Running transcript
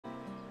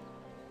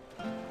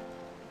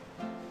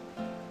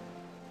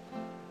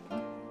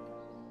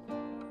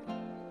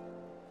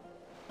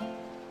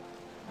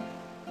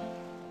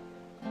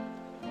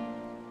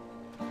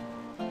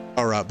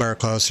Alright, Bear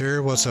Claws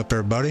here. What's up,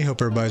 everybody?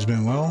 Hope everybody's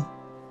been well.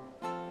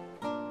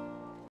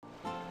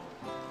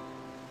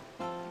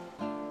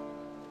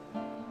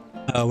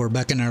 We're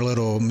back in our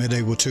little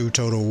Medieval 2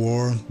 Total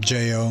War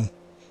JLMPs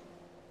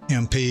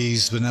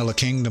Vanilla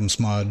Kingdoms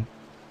mod.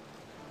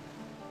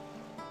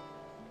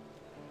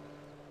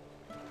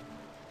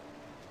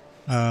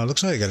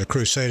 Looks like I got a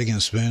crusade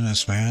against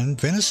Venice, man.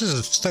 Venice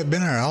has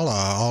been our ally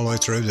all the way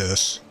through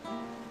this.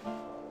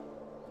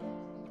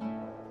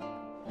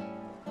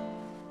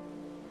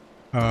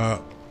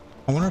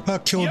 I wonder if I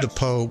killed the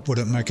Pope, would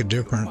it make a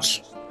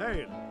difference?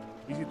 Hail.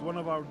 Is it one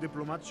of our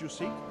diplomats you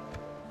seek?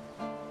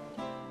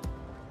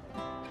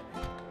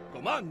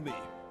 Command me.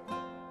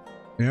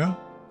 Yeah?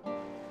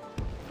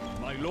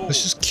 My lord.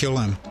 Let's just kill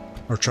him.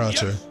 Or try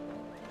to.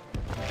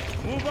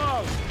 Move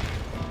out.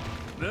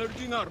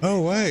 Virgin army.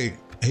 Oh, wait.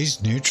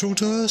 He's neutral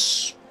to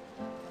us?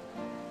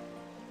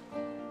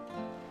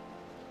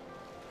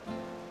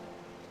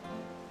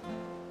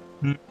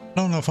 I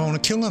don't know if I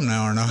want to kill him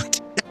now or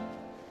not.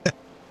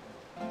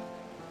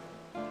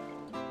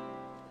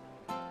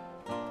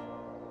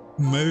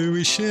 Maybe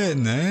we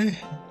shouldn't, eh?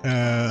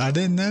 I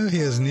didn't know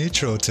he was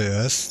neutral to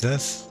us.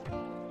 That's...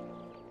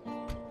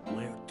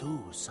 Where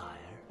to, sire?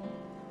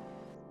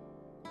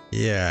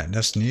 Yeah,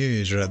 that's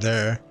news right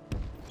there.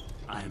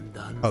 I'm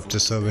done. Up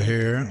this over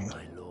here.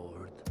 My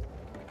lord.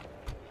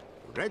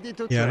 Ready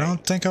to Yeah, I trade.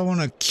 don't think I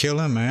want to kill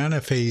him, man,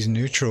 if he's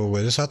neutral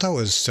with us. I thought we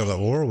was still at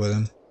war with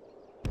him.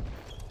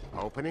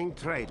 Opening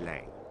trade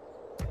lane.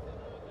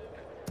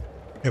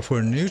 If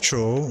we're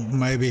neutral,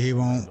 maybe he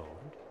won't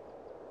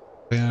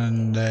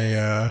send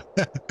a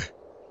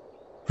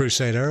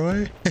crusade our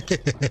way.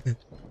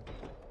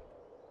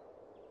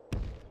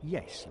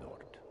 Yes,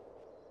 lord.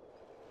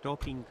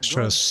 Talking. Let's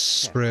try to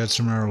spread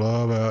some of our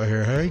love out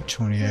here. Hey,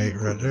 28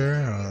 right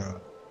there.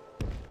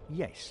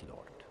 Yes,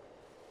 lord.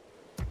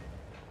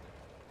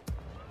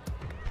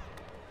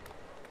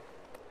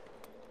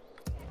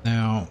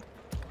 Now,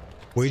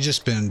 we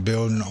just been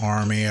building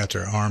army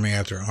after army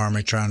after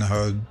army trying to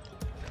hold.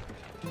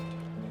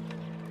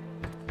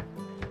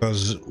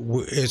 Because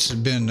it's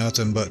been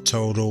nothing but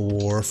total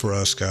war for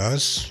us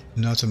guys.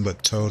 Nothing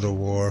but total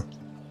war.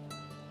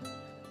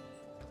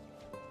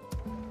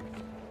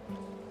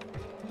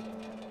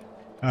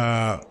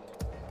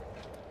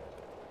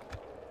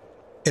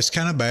 It's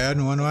kind of bad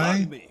in one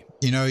way.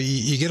 You know,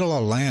 you get a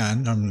lot of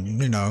land,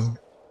 you know,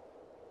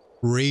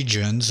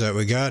 regions that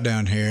we got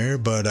down here,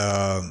 but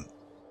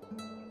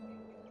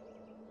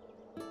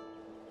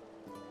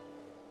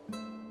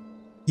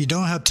you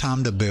don't have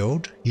time to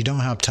build. You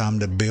don't have time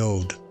to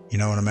build. You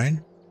know what I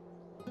mean?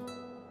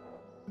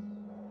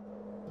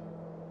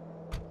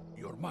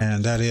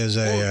 And that is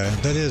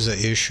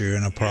a issue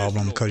and a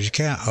problem because you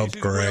can't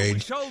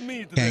upgrade.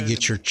 Can't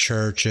get your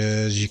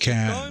churches. You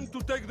can't.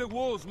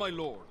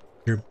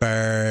 Your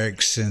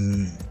barracks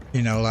and,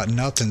 you know, like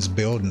nothing's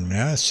building.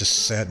 Yeah, it's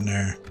just sitting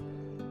there.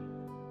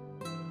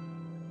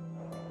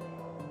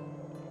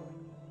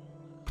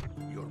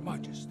 Your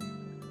Majesty.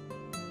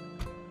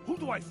 Who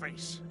do I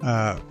face?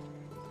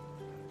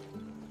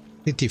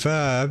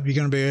 55, you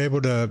gonna be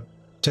able to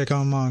take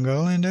on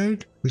Mongolian,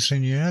 dude? We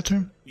send you after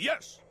him?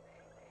 Yes.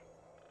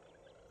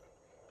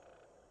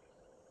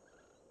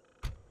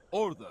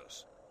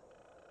 Orders.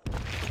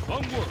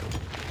 Onward.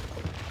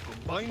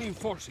 Combining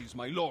forces,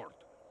 my lord.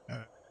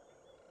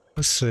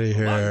 Let's see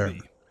here.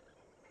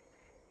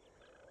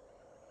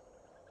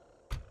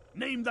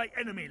 Name thy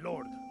enemy,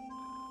 lord.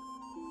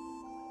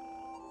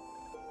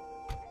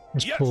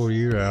 Let's pull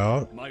you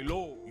out. My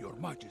lord, your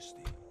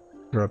majesty.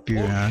 Drop you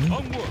in.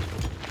 Onward.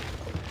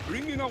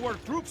 Bringing our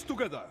troops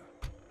together.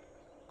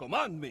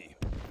 Command me.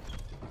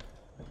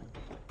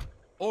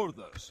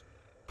 Orders.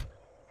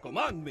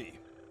 Command me.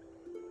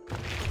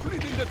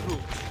 Leading the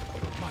troops.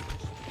 Your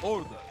majesty.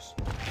 Orders.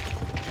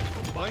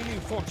 Combining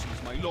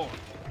forces, my lord.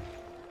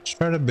 Let's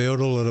try to build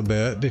a little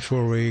bit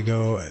before we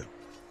go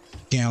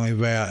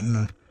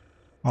gallivanting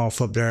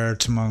off up there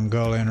to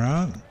Mongolian,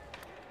 right?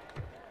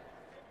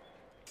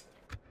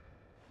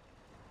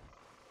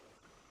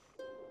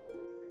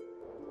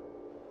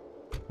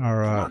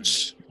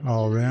 Alright,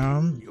 all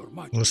around.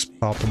 Let's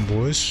pop them,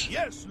 boys.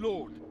 Yes,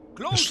 Lord.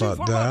 Just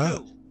like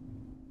that.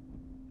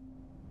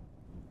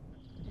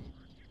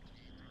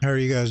 How are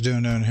you guys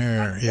doing down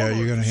here? Yeah,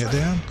 you're gonna hit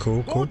them?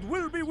 Cool, cool.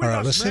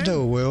 Alright, let's hit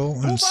the wheel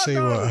and see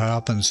what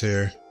happens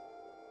here.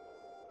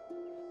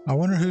 I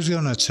wonder who's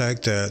gonna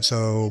attack that.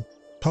 So,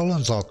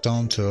 Poland's locked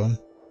on to him.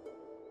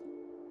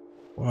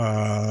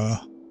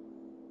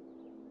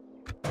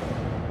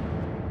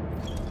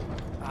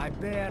 I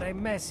bear a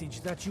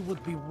message that you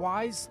would be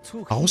wise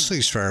to I'll heed.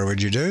 ceasefire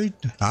with you, dude.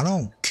 I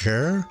don't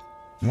care.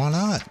 Why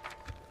not?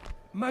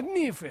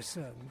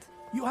 Magnificent.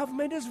 You have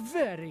made us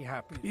very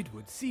happy. It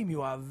would seem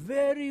you are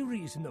very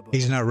reasonable.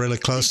 He's not really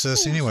close to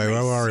us anyway. We've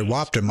already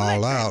wiped him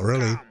all out,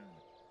 really.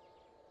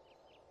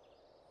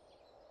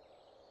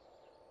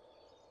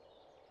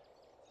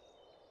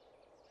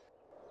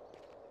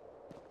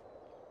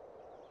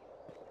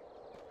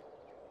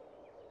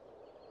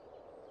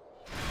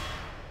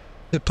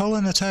 Did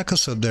Poland attack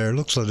us up there?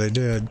 Looks like they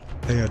did.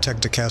 They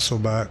attacked the castle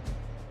back.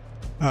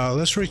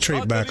 Let's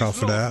retreat back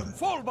off of that.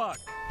 Fall back.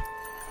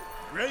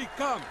 Break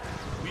camp.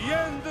 We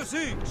end the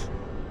siege.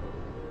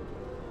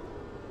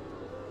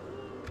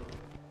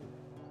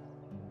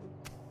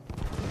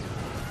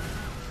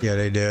 Yeah,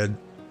 they did.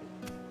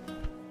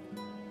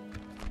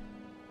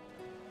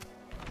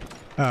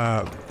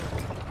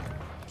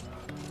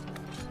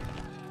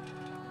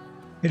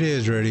 It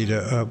is ready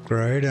to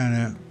upgrade,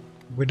 and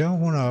we don't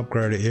want to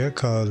upgrade it yet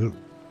because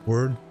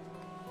we're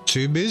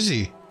too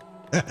busy.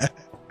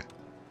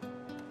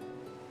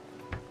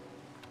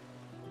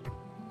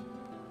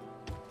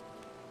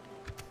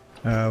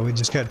 We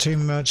just got too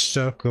much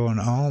stuff going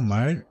on,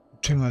 mate.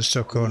 Too much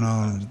stuff going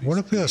on. What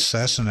if we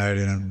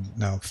assassinated him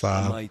now,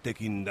 5? Am I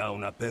taking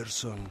down a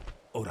person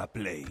or a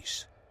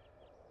place?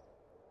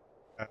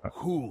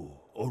 Who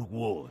or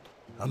what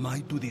am I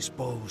to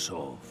dispose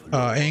of?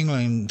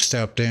 England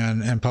stepped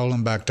in and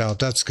Poland backed out.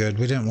 That's good.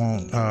 We didn't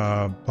want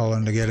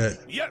Poland to get it.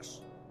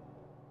 Yes.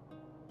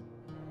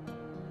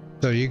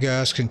 So you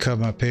guys can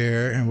come up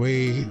here and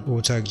we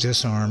will take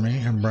this army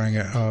and bring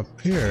it up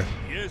here.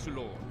 Yes,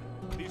 Lord.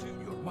 This is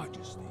your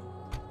majesty.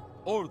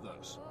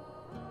 Orders.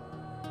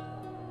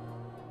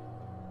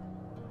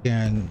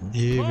 Can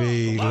you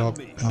be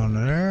locked on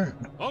there?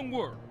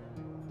 Onward.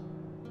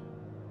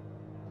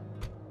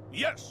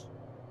 Yes.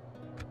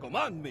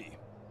 Command me.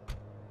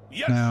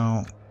 Yes.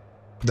 Now,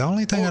 the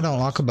only thing I don't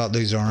like about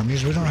these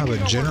armies, we don't have a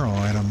general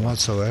in them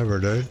whatsoever,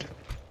 dude.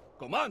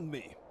 Command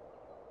me.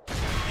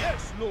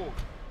 Yes, Lord.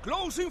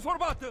 Closing for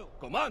battle.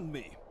 Command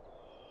me.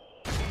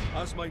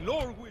 As my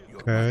Lord will.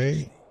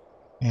 Okay.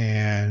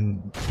 And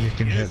you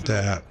can hit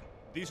that.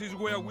 This is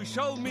where we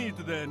shall meet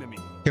the enemy.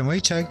 Can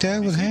we take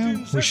that with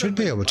him? We should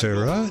be able to,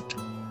 right?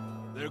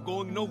 They're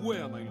going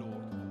nowhere, my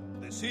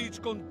lord. The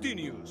siege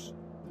continues.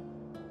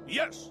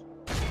 Yes.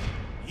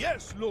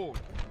 Yes, Lord.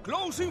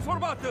 Closing for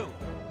battle.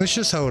 Let's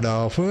just hold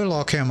off. We'll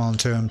lock him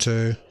onto him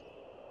too.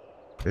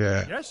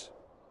 Yeah. Yes.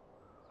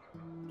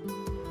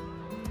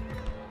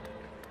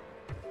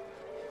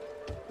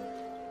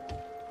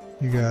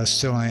 You guys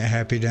still ain't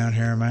happy down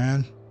here,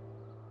 man?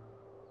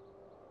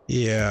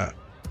 Yeah.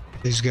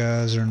 These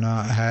guys are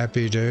not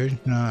happy, dude.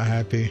 Not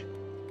happy.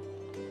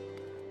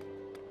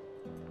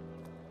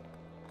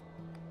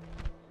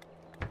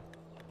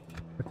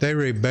 If they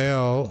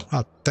rebel,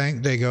 I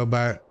think they go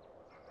back.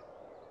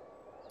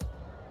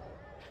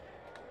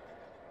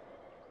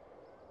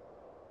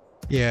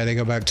 Yeah, they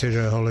go back to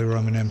the Holy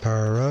Roman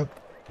Empire, right?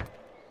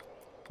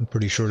 I'm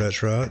pretty sure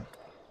that's right.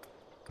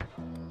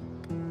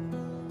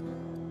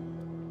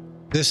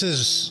 This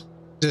is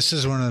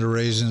one of the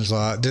reasons,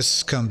 like,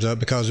 this comes up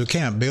because we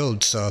can't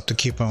build stuff to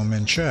keep them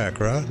in check,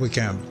 right? We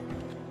can't.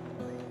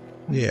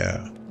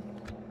 Yeah.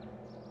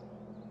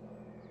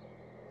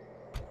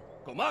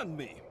 Command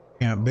me.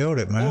 Can't build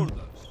it, man. Orders.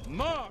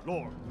 My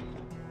Lord.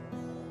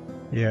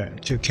 Yeah,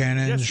 2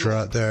 cannons Yes,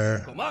 right there.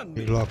 Command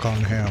You me. lock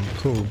on him.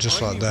 Cool,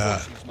 just like Joining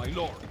that. forces, my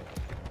Lord.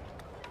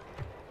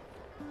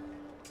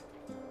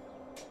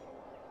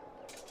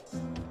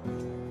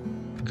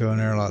 Go in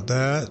there like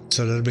that.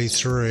 So that'll be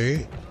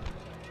 3.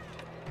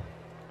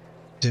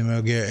 Then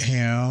we'll get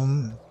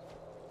him.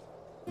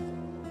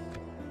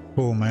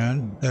 Cool,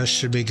 man. That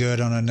should be good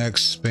on the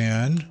next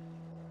spin.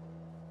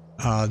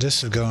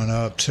 This is going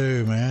up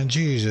too, man.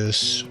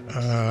 Jesus.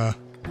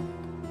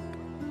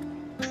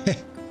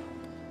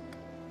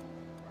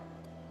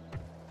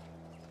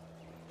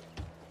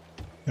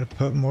 Gotta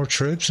put more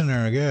troops in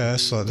there, I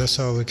guess. Like, that's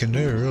all we can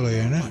do, really,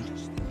 ain't it?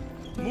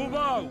 Move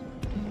out,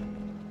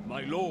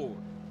 my Lord.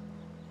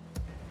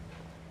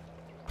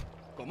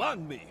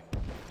 Command me.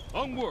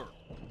 Onward.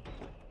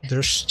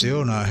 They're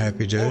still not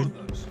happy, dude.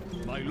 Orders,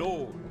 my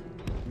Lord.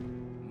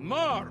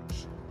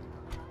 March.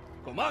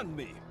 Command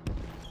me.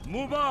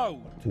 Move out.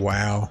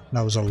 Wow,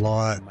 that was a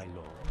lot. My lord.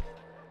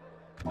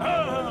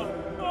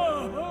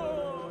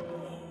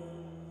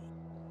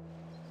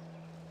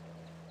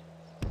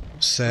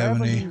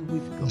 70.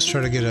 Let's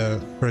try to get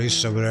a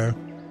priest over there.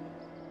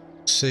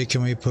 See,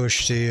 can we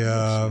push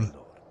the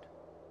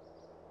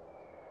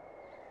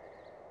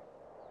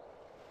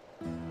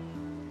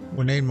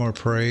we need more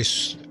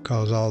priests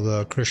because all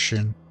the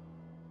Christian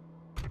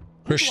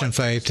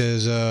faith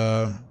is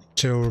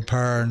still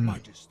repairing.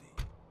 Majesty,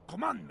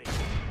 command me.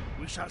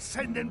 We shall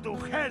send them to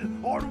hell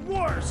or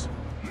worse.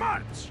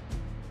 March!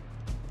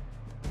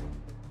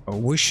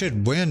 We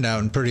should win out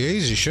and pretty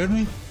easy,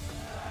 shouldn't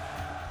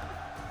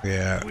we?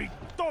 Yeah. We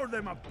tore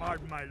them apart,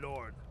 my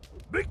lord.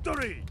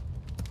 Victory!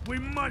 We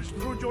march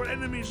through your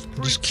enemy's streets.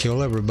 Just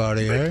kill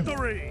everybody, eh?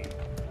 Victory!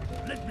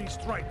 Let me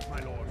strike, my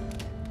lord.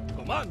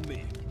 Command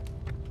me.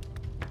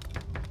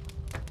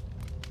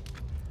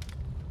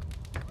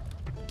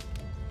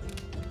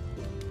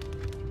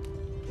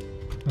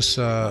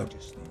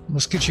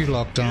 Let's get you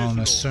locked on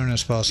as soon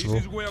as possible.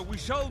 This is where we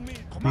shall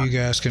meet. You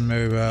guys can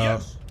move out.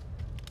 Yes.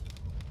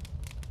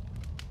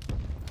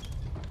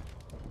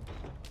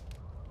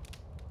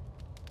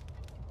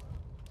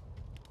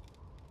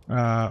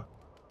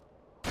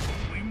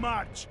 We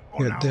march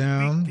on Get our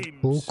down.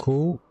 victims. Cool,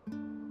 cool.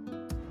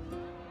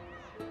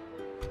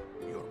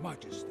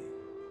 Majesty.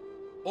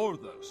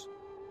 Orders.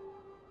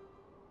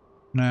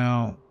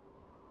 Now,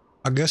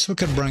 I guess we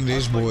could bring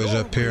these boys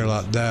up here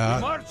like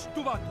that. March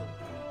to battle.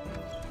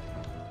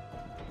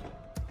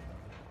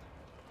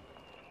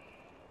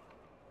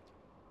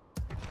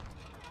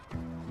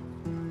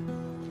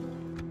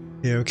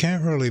 Yeah, we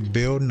can't really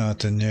build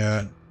nothing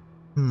yet.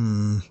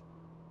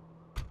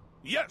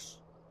 Yes.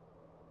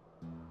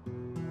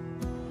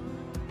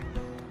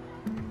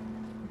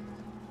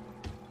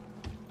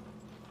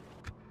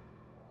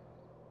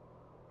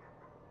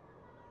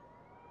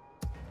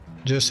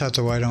 Just have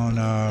to wait on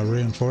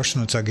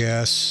reinforcements, I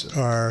guess,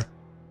 or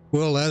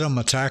we'll let them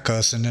attack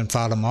us and then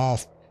fight them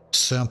off.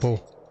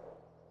 Simple.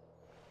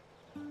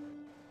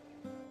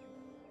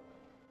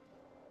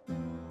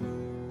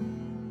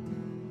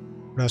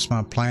 That's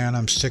my plan.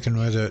 I'm sticking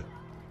with it.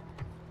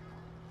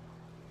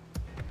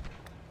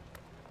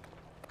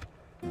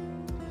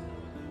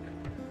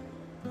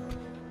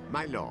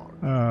 My lord.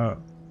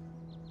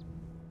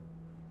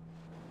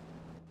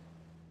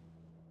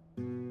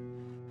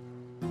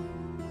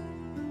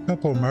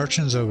 Couple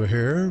merchants over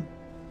here.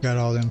 Got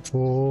all them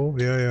full.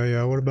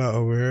 Yeah. What about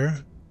over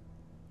here?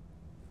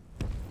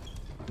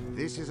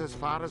 This is as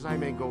far as I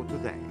may go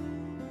today.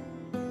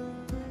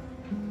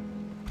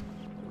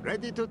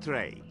 Ready to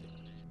trade.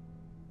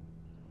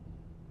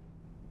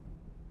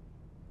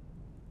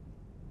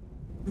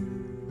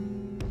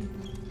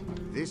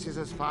 This is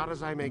as far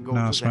as I may go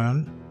Nice, today.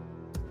 man.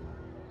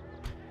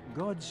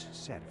 God's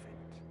servant.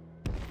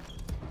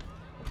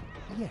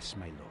 Yes,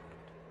 my lord.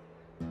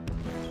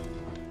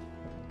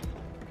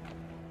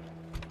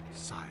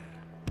 Sire,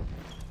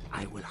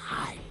 I will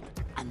hide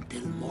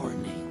until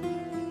morning.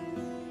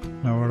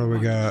 Now what do we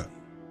got?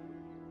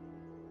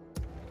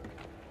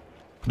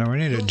 Now we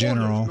need a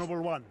general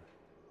Noble one.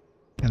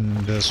 in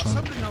this one.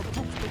 Assembling our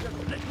troops together.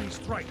 Let me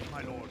strike,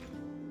 my lord.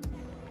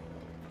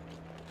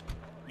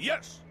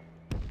 Yes.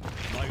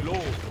 My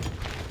lord.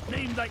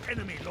 Name thy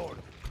enemy, lord.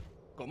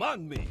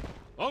 Command me.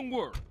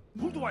 Onward.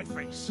 Who do I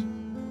face?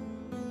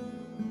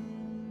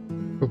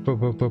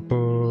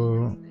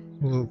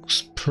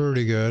 Looks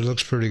pretty good.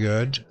 Looks pretty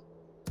good.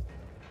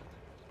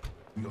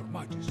 Your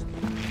Majesty.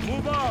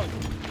 Move out,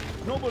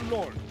 noble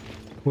lord.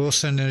 We'll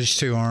send these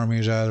two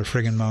armies out of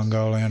friggin'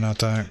 Mongolian, I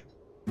think.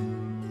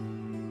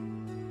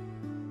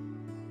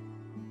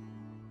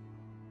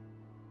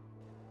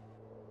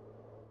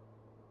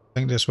 I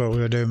think that's what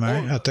we'll do,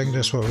 mate. I think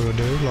that's what we'll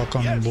do. Lock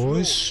on them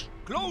boys.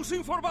 Lord.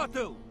 Closing for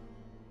battle.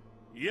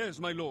 Yes,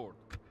 my lord.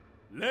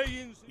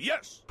 Laying.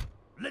 Yes.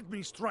 Let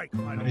me strike,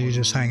 my lord. You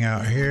just hang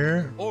out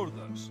here.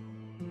 Orders.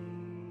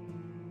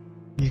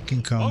 You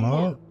can come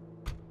Onward. up.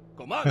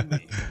 Command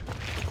me.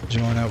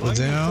 Join up with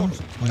them.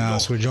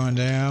 Nice. We join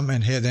them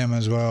and hit them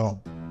as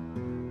well.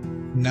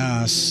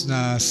 Nice.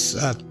 I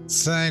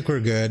think we're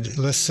good.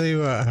 Let's see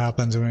what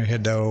happens when we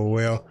hit the old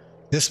wheel.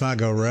 This might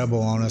go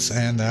rebel on us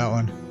and that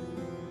one.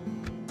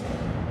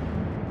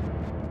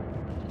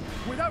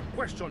 Without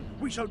question,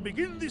 we shall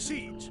begin the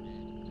siege.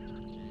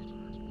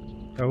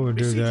 I will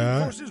do Besieging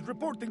that. forces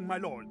reporting, my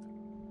lord.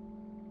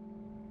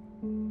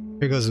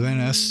 Here goes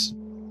Venice.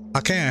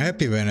 I can't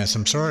help you, Venice.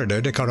 I'm sorry,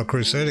 dude. They called a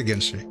crusade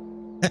against you.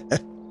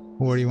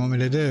 What do you want me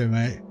to do,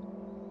 mate?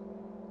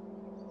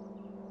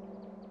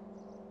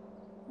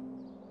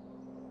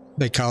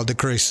 They called the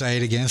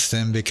crusade against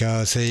him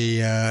because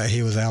he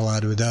was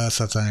allied with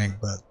us, I think.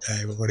 But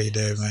hey, what do you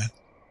do, man?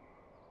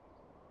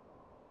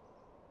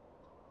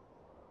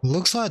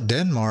 Looks like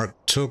Denmark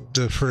took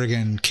the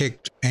friggin'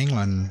 kicked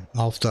England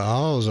off the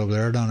Isles over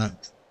there, don't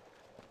it?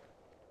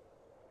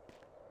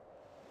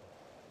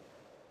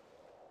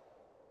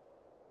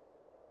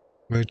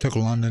 They took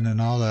London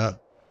and all that.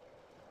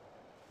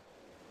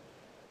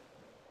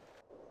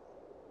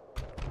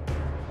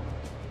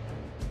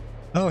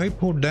 Oh, he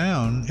pulled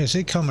down. Is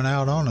he coming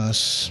out on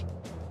us?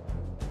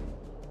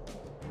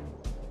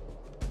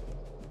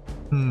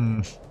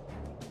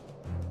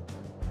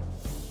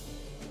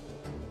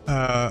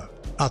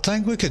 I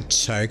think we could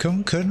take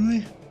him, couldn't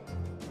we?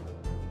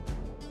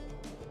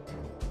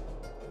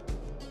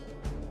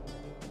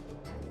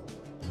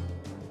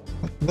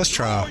 Let's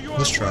try.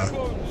 Let's try.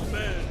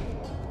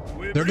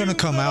 They're gonna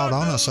come out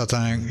on us, I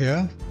think.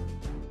 Yeah.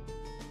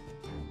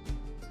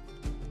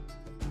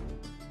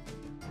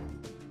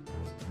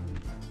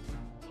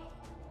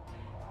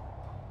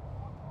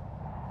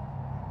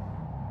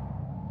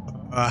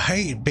 I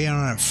hate being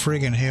on that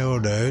friggin' hill,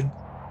 dude.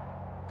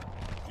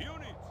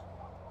 Units,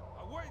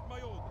 await my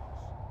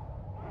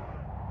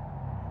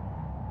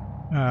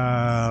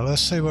orders.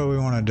 Let's see what we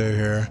want to do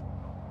here.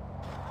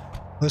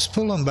 Let's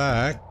pull them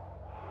back.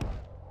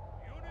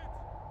 Units,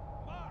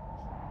 march.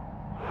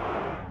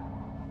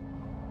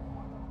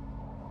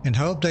 And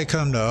hope they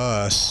come to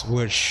us,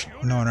 which,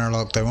 knowing our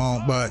luck, they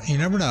won't, but you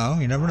never know,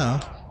 you never know.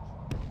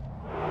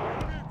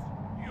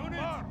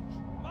 Units,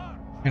 march.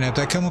 And if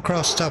they come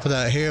across the top of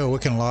that hill, we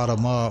can lot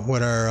them up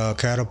with our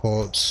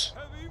catapults.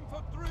 Heavy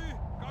infantry,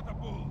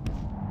 catapults.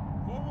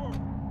 Forward,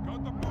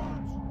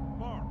 catapults,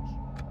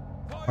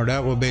 march. Or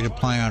that would be the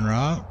plan,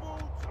 right?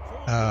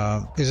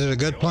 Is it a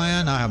good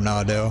plan? I have no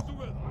idea.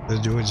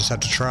 We just have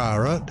to try,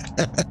 right?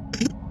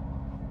 Units.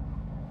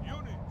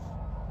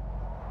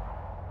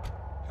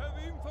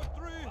 Heavy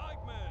infantry.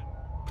 Pikemen.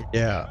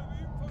 Yeah.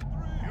 Heavy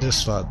infantry.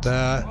 Just like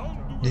that.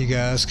 You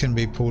guys can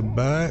be pulled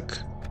back.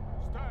 Stand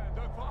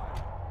and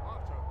fight.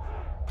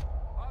 Archers.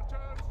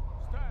 Archers.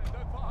 Stand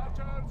and fight.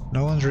 Archers.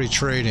 No one's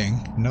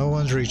retreating. No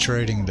one's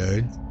retreating,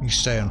 dude. You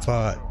stay and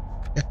fight.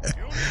 Units.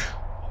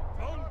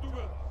 Run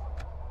together.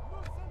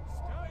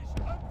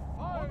 Listen,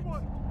 and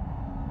fight.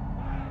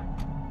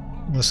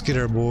 Let's get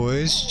our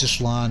boys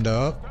just lined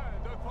up.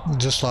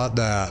 Just like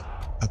that,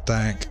 I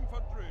think.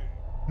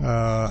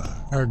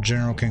 Our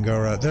general can go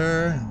right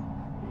there.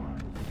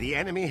 The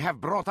enemy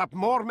have brought up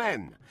more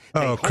men. Oh,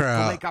 they hope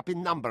crap. to make up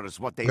in numbers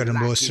what they Got them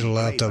lack boys to the in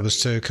left of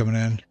us bravery. too, coming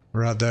in.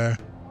 Right there.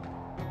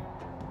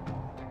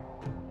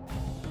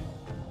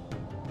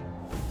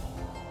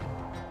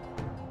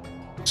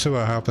 See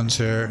what happens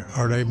here.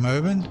 Are they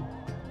moving?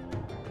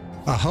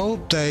 I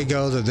hope they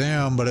go to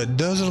them, but it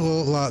doesn't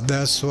look like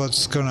that's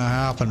what's gonna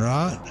happen,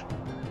 right?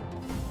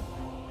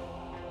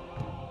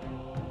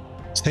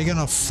 Is he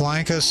gonna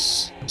flank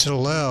us to the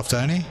left,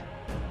 ain't he?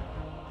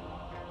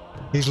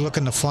 He's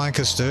looking to flank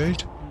us,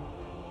 dude.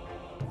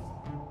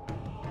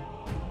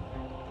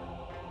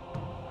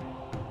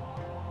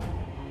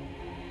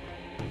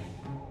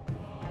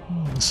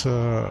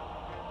 So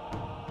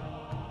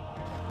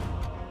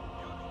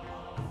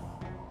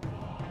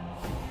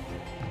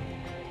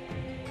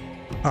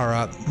all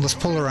right, let's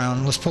pull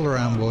around. Let's pull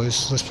around,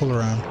 boys. Let's pull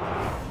around.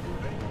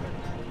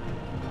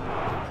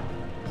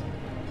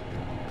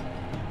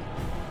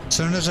 As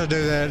soon as I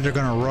do that, they're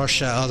gonna rush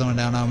that other one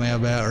down on me,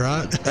 about,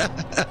 right?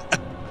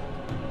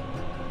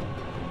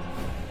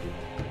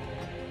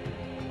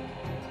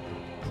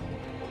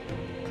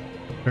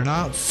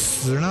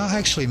 They're not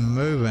actually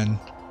moving.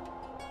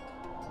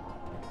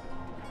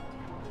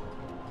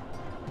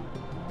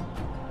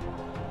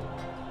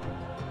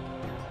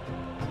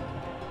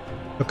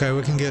 Okay,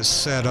 we can get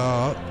set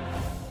up,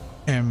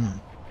 and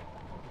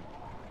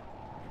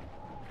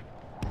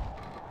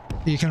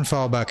you can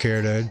fall back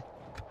here, dude.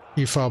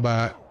 You fall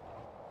back.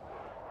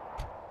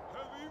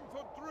 Heavy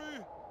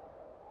infantry.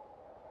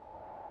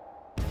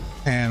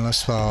 And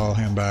let's follow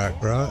him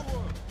back, right?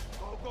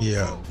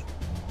 Yeah.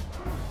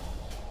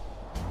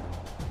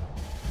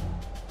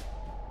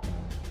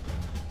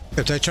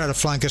 If they try to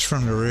flank us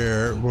from the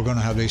rear, we're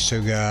gonna have these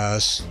two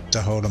guys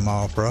to hold them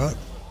off, right?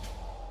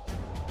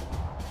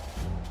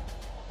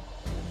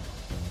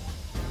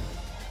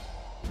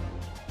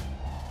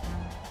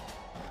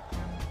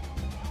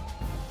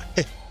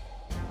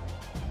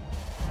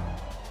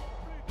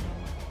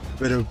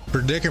 Bit of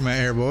predicament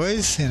here,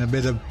 boys. In a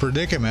bit of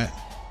predicament.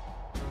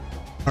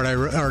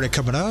 Are they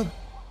coming up?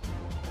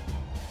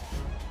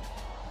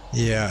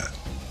 Yeah,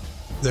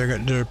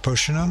 they're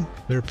pushing them.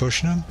 They're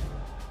pushing them.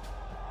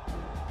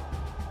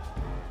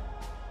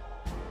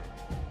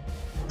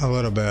 A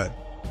little bit.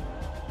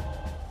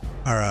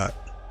 All right.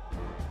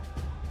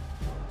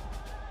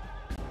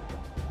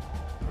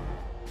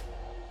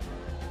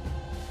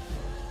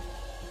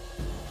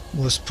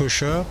 Let's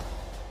push up.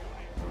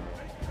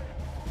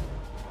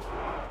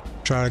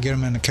 Try to get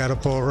them in the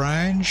catapult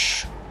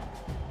range.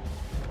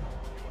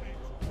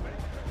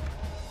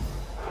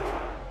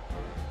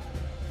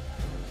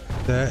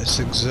 That's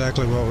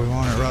exactly what we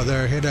wanted right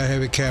there. Hit that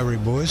heavy cavalry,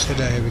 boys. Hit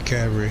that heavy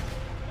cavalry.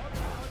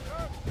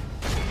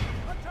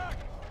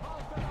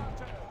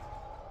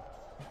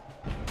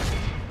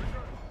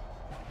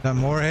 Is that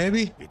more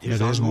heavy? It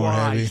is more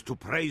heavy. unwise to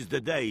praise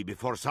the day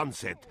before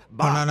sunset, Oh,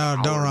 but no,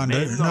 don't our run,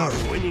 men dude. No. are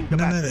winning the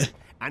No, no, battle no.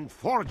 and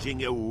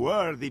forging a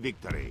worthy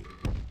victory.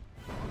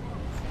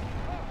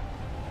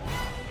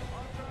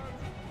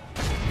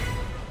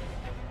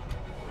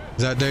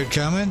 Is that dude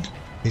coming?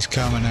 He's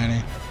coming, ain't he?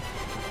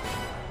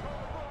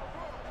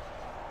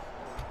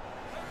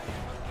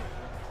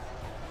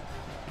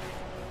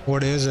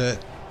 What is it?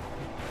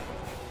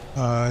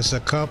 It's a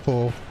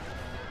couple.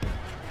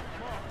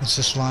 Let's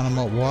just line them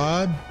up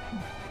wide.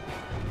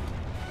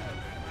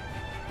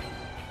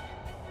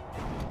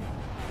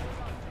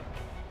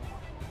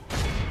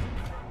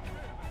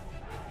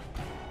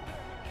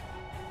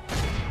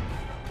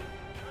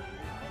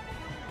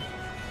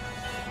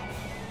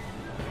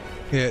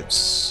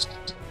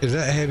 Is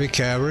that heavy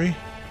cavalry?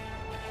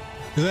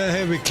 Is that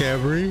heavy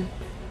cavalry?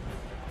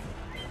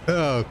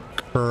 Oh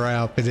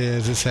crap, it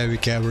is. It's heavy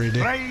cavalry,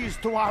 dude. Praise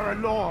to our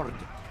Lord!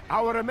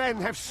 Our men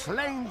have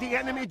slain the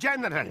enemy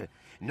general.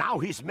 Now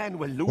his men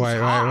will lose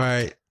heart.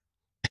 Wait.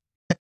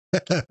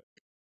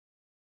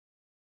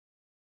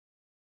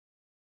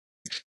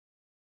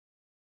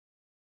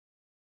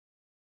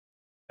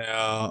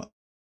 Now,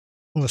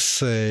 let's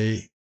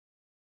see.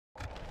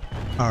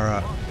 All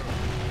right.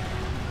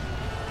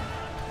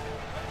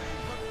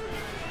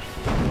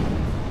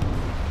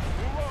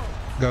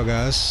 Go,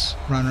 guys.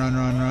 Run, run,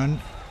 run, run.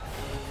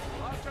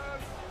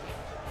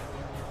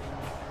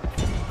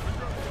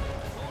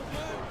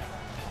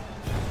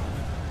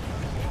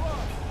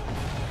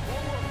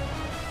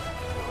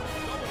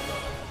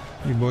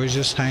 You boys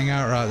just hang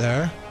out right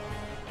there.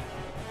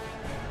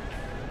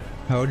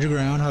 Hold your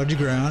ground, hold your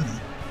ground.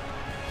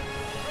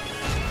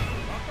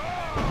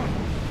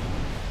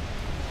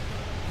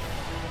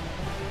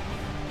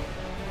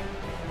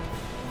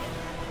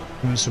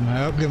 Give him some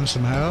help. Give him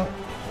some help.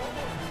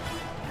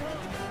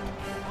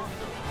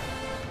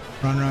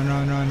 Run, run,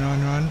 run, run,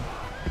 run, run.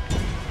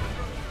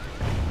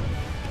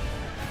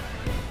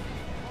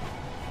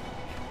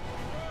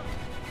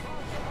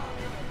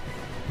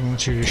 I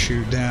want you to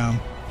shoot down.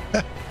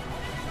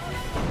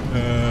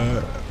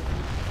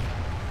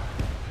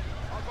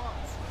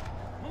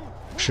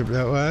 Ship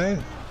that way.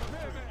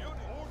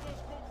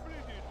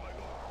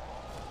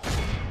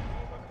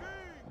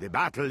 The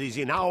battle is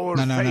in our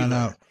favor.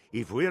 No.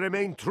 If we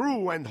remain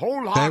true and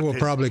wholehearted, They will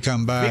probably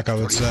come back, I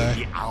would say.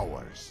 will be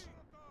ours.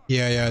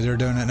 Yeah, they're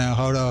doing it now.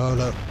 Hold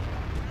up.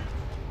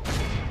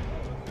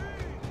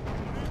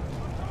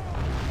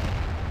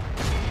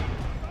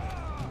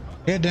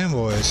 Get them,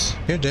 boys.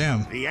 Get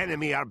them. The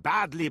enemy are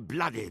badly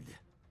blooded.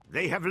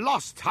 They have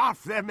lost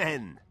half their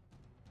men.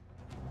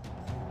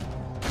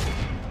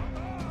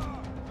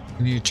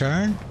 Can you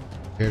turn?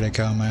 Here they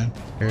come, man.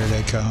 Here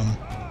they come.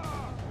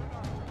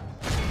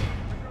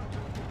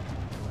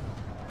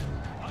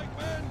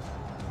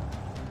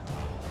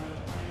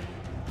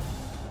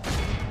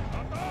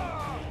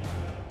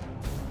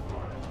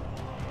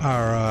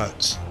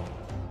 Alright.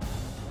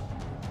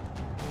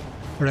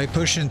 Are they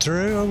pushing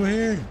through over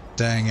here?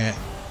 Dang it.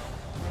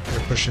 They're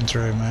pushing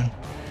through, man.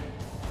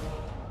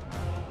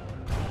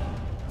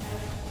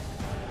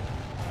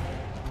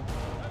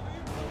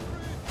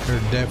 They're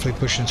definitely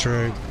pushing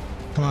through.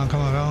 Come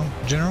on.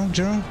 General.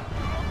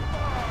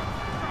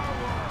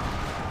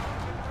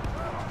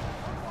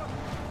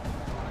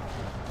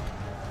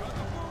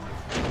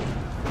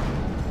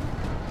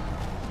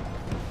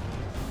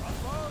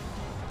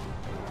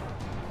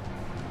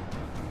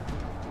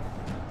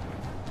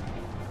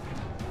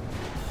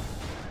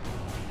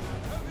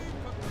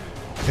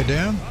 Get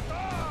down.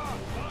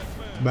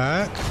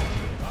 Back.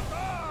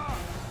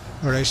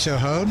 Are they still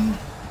holding?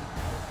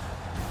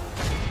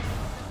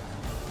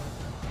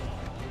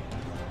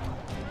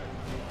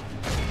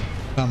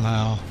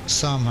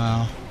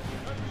 Somehow.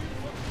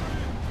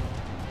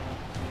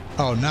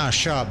 Oh, nice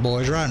shot,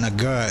 boys. Right in the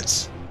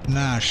guts.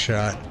 Nice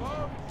shot.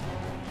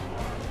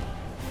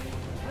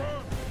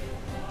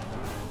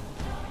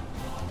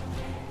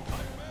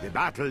 The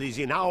battle is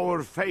in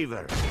our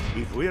favor.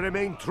 If we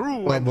remain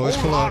true and boys,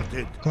 pull up.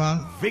 wholehearted, Come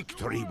on.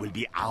 victory will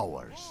be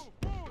ours.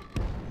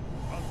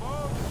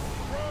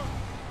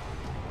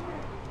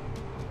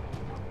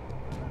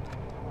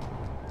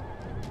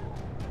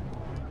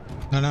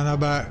 No,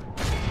 back.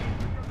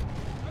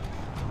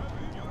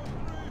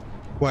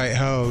 Wait,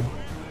 hold.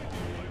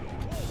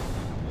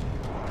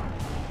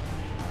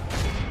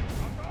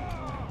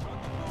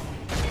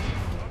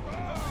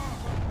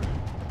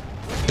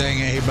 Dang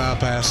it, he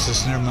bypassed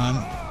us. Never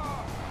mind.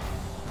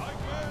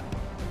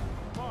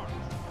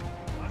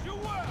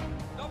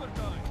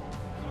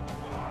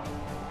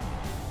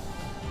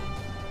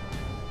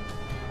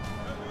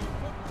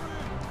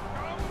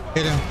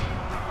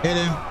 Hit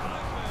him.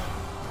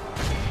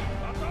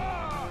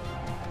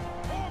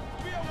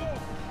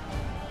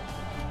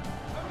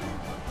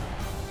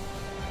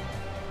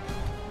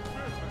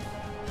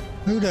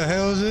 Who the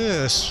hell is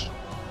this?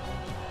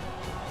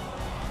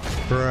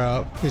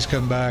 Crap, he's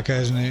come back,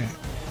 hasn't he?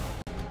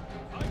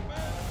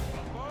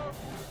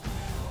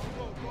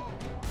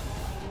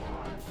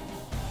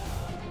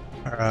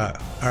 Alright,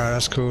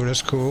 that's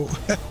cool.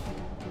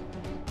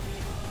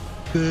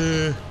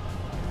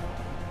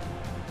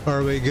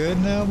 Are we good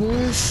now,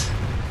 boys?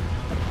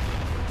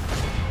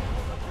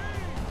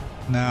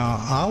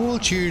 Now, I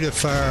want you to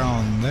fire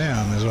on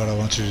them, is what I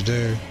want you to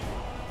do.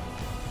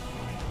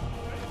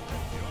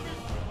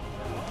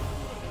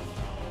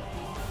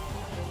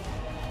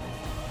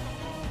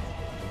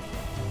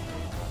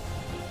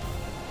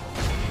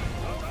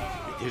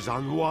 It is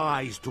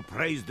unwise to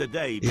praise the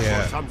day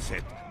before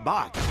sunset,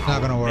 but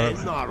not gonna our work.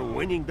 men are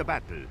winning the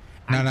battle.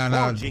 No,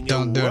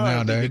 don't do it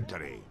now, dude.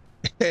 Victory.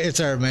 It's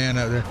our man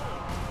up there.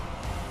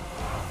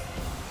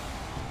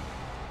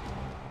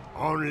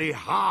 Only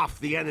half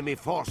the enemy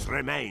force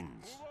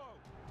remains.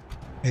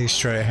 He's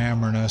straight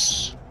hammering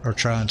us, or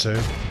trying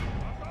to.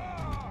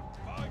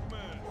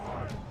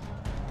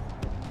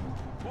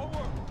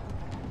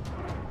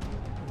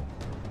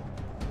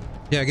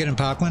 Yeah, get him,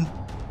 Parkman.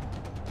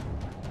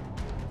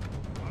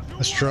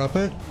 Let's drop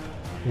it.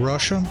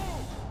 Rush him.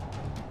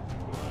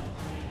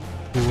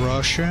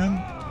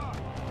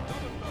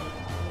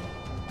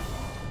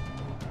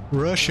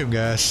 Rush him,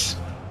 guys.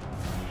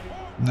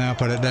 Now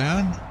put it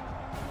down.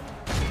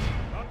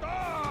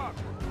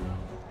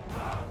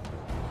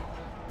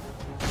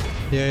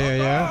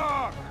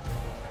 Yeah.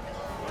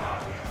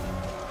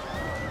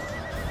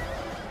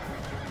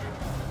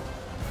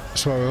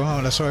 That's what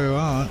we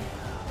want.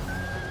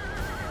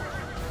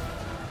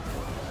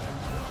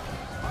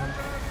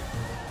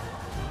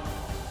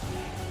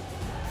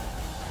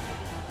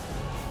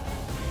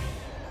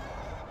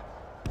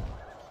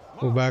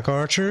 Pull back,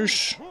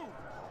 archers.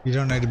 You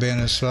don't need to be in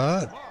this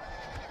spot.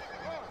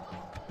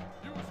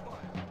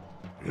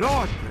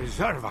 Lord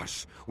preserve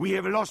us. We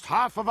have lost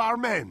half of our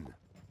men.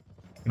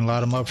 You can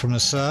light them up from the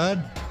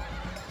side.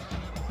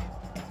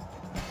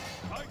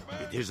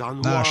 It is Not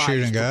unwise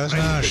shooting, to guys. pray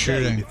Not the day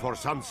shooting. before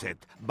sunset,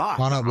 but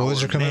Line up,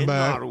 boys. our They're coming men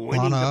back. are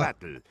winning Line the up.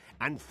 battle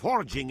and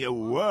forging a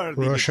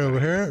worthy Rush victory. over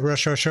here.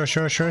 Rush, rush, rush,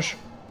 rush, rush.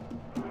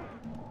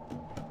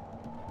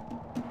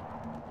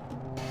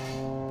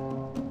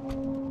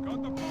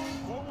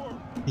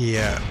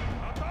 Yeah.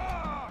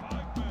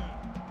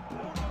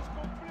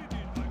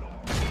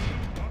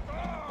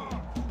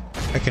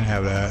 They can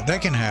have that. They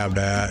can have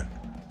that.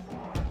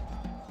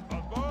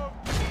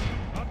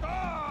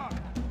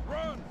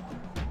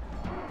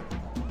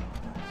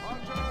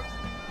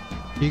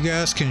 You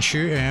guys can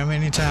shoot him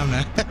anytime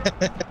now.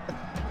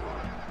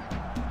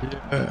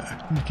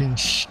 Yeah, you can.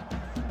 Shoot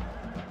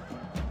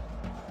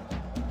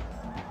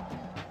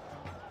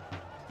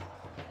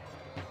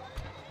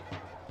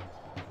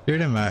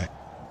him, mate.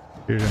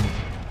 Shoot him.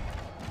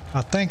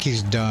 I think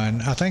he's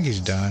done. I think he's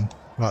done.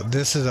 Well,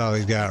 this is all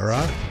he's got,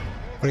 right?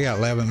 What do you got,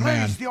 11 men?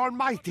 Praise the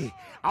Almighty!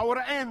 Our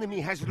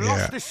enemy has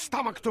lost his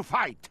stomach to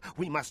fight.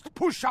 We must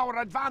push our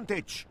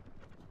advantage.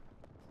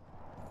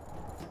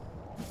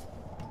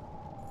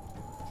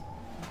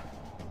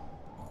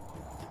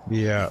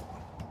 Yeah.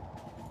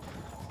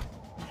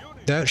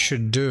 That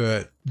should do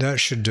it. That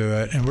should do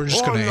it. And we're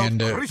just going to All of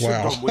end it.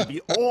 Christendom Wow. will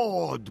be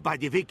awed by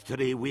the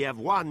victory we have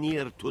won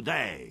here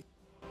today.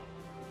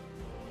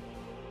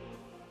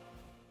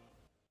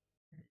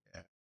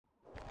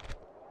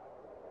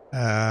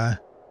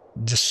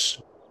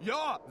 Just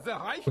Yeah, the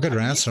Reich we could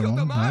ransom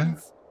them, huh?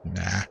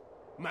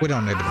 Nah, we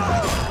don't need the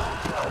money.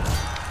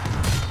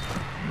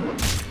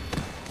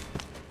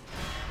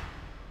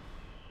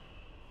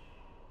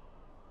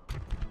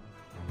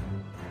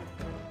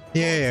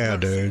 Yeah,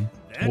 dude.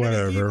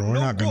 Whatever. We're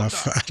not gonna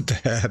fight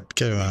that.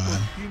 Come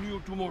on.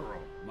 Continue tomorrow,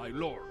 my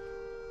lord.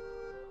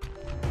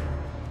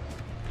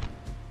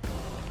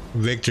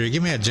 Victory.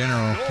 Give me a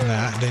general.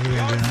 Nah, they give me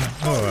a general.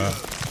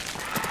 Oh,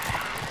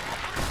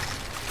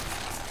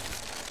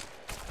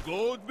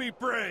 God be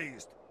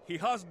praised. He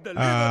has delivered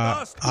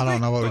us to I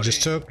don't know what we victory.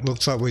 just took.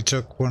 Looks like we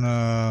took one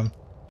of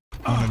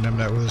them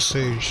that was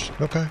sieged.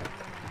 Okay.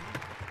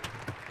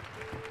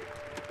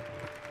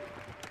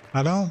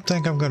 I don't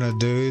think I'm gonna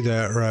do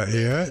that right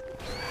yet.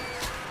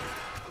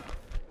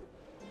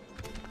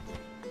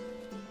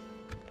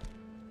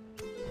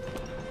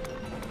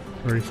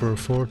 Ready for a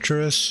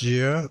fortress?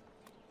 Yeah.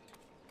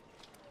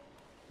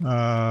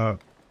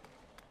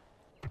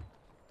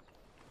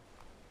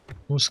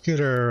 Let's get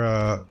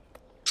our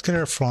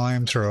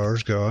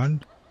flamethrowers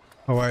going.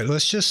 Oh wait,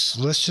 let's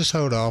just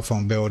hold off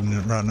on building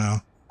it right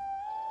now.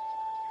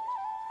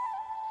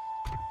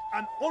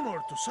 An honor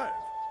to serve.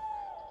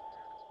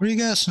 What are you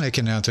guys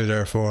sneaking out through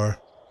there for?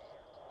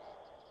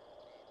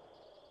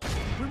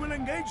 We will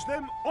engage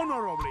them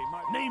honorably.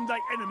 Name thy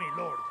enemy,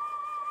 Lord.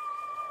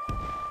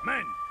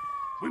 Men,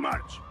 we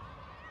march.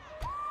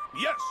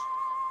 Yes.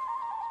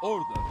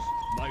 Orders,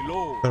 my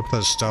lord. Gotta put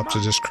a stop to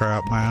this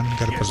crap, man.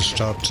 Gotta put a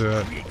stop to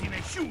it. Creating a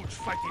huge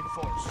fighting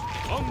force.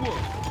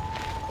 Onward.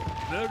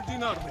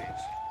 Virgin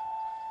armies.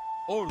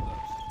 Orders,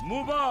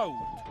 move out.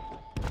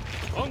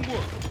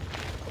 Onward.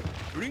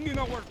 Bring in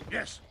our...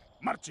 Yes,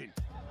 marching.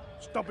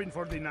 Stopping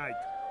for the night.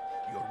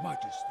 Your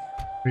Majesty.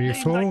 Are you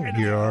Name full? thy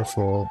enemy, You are Lord.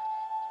 full.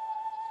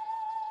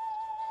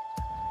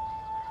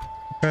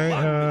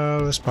 Okay,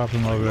 let's pop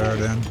him over there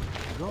then.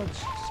 God's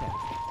self.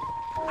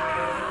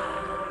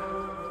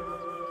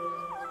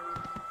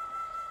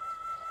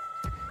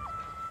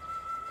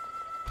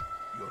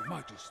 Your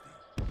Majesty.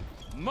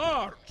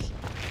 March.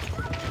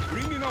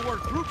 Bring in our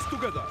troops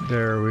together.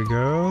 There we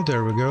go.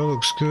 There we go.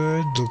 Looks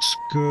good. Looks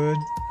good.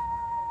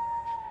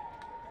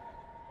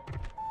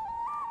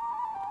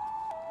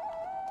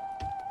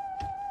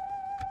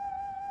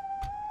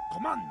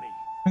 Command me.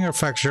 Bring our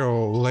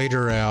factual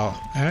leader out.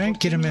 I ain't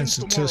get him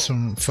into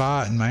some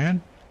fighting,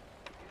 man.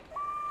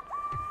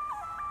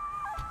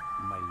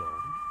 My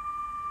lord.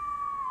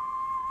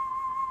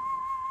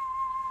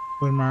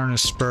 Put him on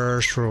his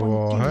spurs for a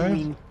while, hey?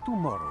 Continuing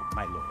tomorrow,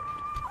 my lord.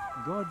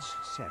 God's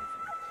servant.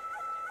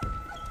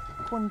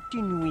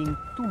 Continuing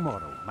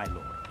tomorrow, my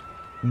lord.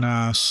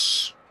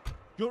 Nice.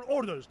 Your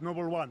orders,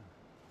 noble one.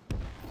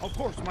 Of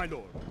course, my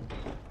lord.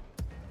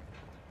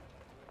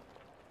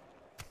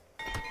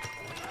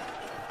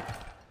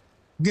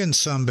 Getting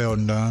some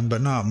building done,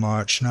 but not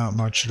much. Not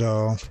much at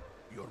all.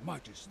 Your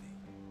Majesty.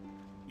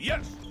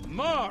 Yes,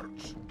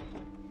 march.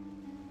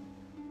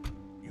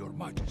 Your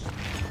Majesty.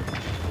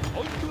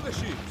 On to the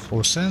ships.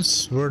 Well,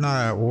 since we're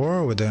not at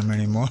war with them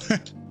anymore.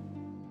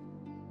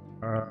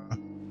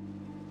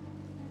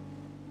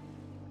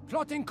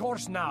 Plotting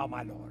course now,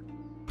 my lord.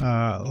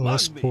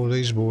 Let's pull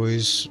these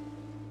boys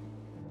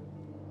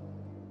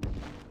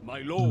My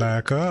lord.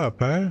 back up,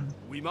 eh?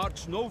 We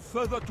march no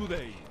further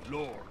today,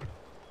 Lord.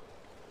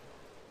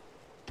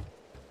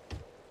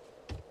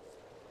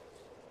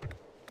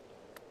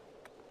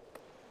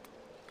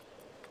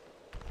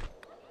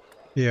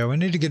 Yeah, we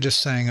need to get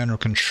this thing under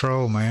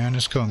control, man.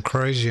 It's going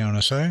crazy on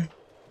us, eh?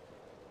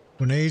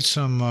 We need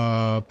some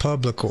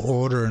public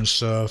order and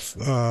stuff.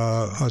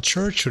 A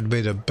church would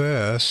be the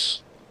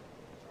best,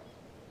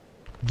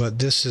 but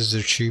this is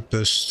the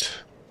cheapest.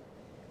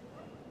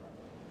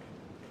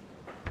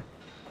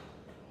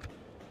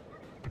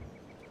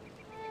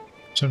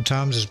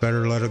 Sometimes it's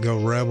better to let it go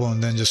rebel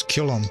and then just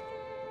kill them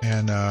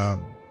and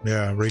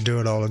yeah,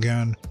 redo it all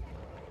again.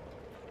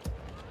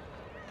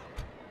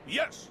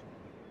 Yes.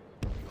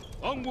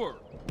 Onward,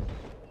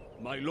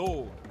 my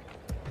lord.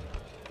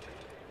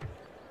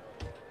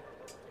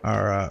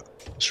 Alright,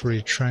 let's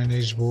retrain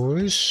these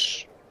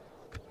boys.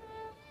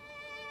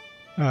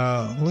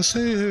 Let's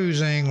see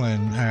who's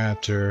England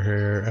after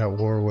here at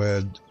war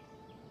with.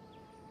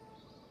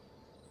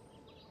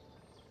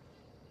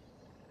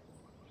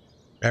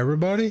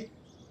 Everybody?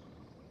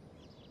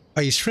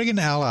 Oh, he's friggin'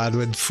 allied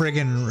with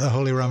friggin'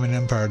 Holy Roman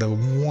Empire, the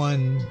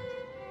one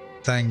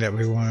thing that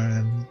we want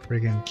to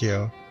friggin'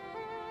 kill.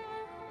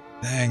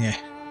 Dang it.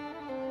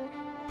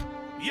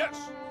 Yes.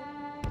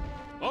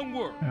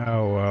 Onward.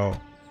 Oh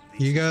well.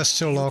 You guys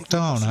still locked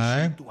on,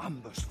 hey?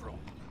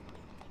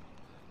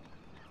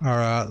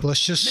 Alright,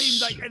 let's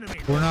just...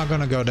 We're not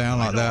gonna go down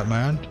like that,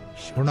 man.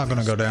 We're not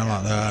gonna go down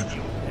like that.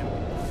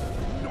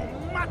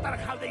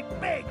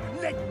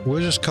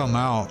 We'll just come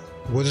out.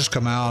 We'll just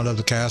come out of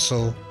the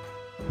castle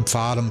and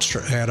fight them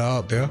straight head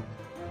up, yeah?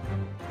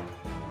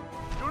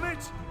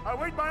 Units,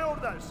 await my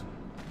orders.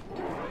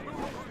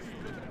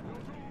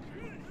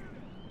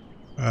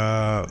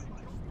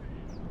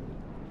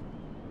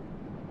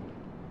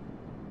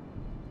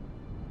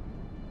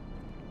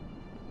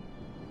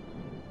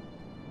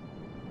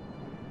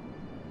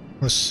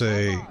 Let's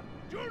see.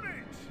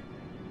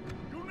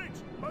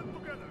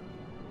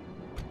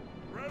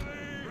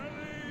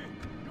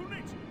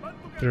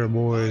 There are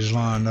boys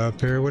lined up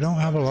here. We don't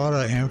have a lot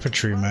of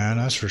infantry, man,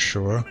 that's for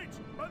sure.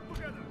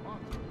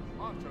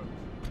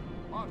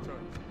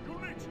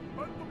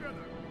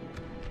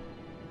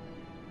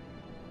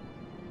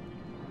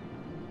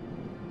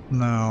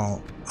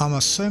 Now, I'm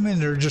assuming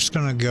they're just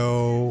gonna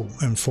go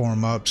and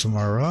form up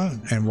somewhere, right?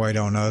 And wait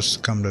on us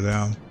to come to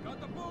them.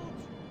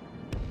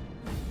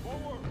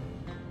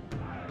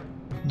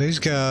 These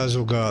guys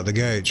will go out the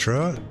gates,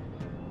 right?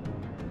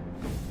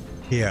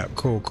 Yeah,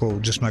 cool,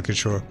 cool. Just making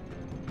sure.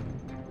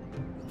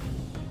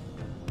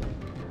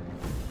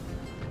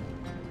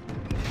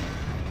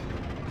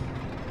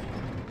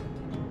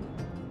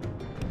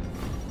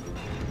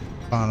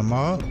 Line them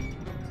up.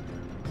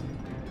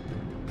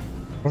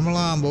 Form a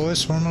line,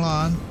 boys. Form a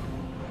line.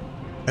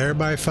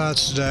 Everybody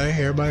fights today.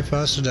 Everybody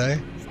fights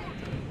today.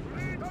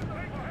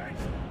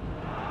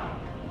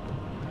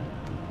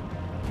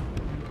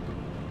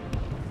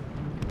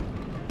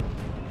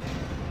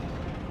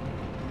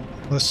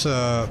 Let's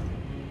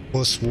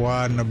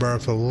widen the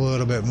berth a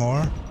little bit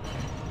more.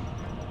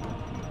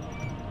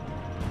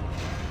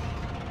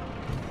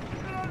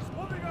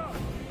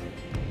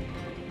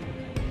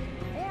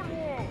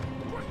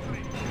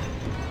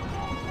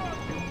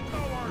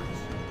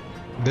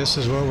 This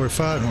is what we're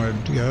fighting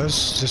with,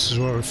 guys. This is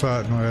what we're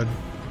fighting with.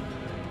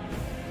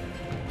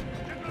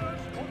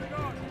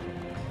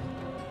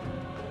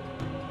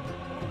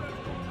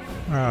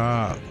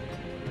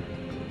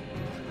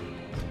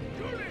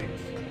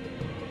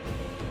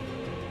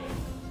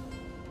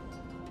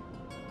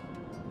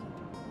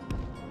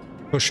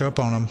 Push up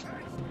on them.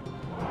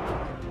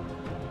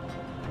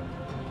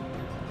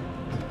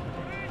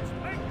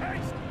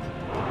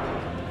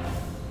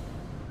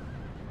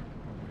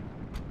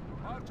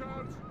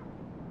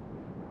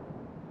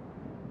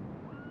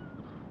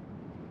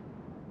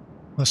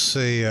 Let's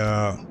see,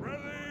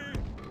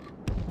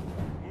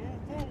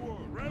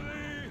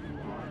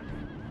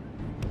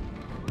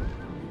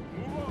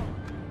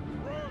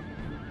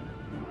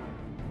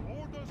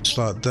 just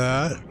like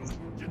that.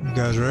 You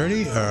guys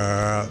ready?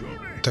 I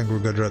think we're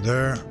good right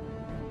there.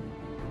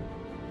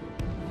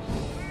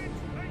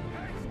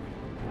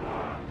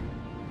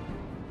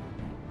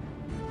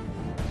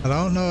 I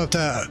don't know if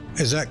that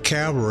is that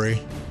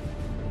cavalry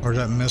or is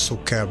that missile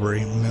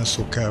cavalry.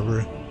 Missile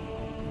cavalry.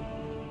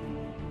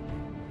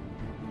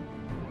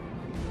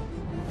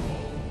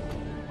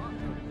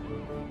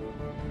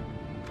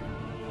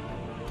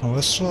 Well,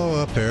 let's slow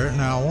up here.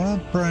 Now I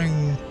want to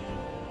bring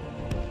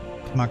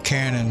my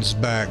cannons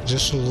back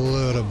just a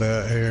little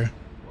bit here.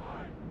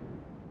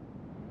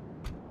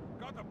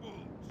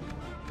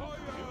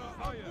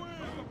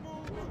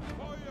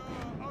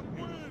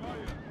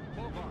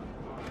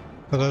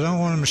 But I don't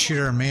want them to shoot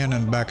our men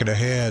in the back of the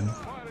head.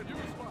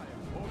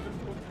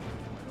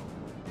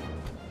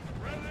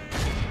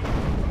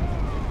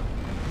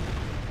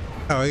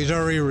 Oh, he's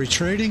already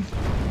retreating?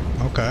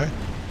 Okay.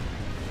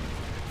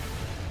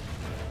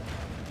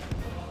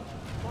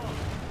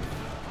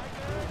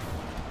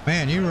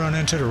 Man, you run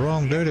into the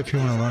wrong dude if you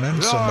want to run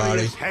into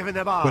somebody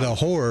with a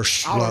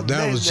horse. Like,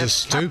 that was just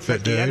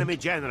stupid, dude. Enemy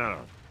general.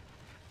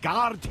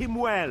 Guard him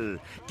well.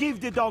 Give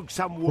the dog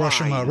some wine.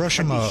 Rush him up, rush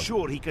him up. Be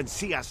sure he can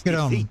see us Get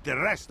defeat the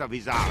rest of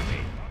his army.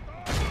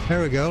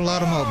 There we go.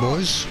 Light him up,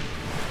 boys.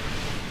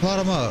 Light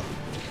him up.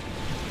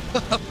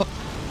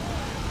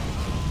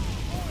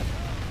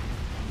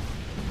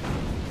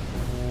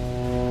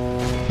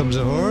 Comes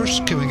a horse.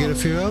 Can we get a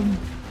few of them?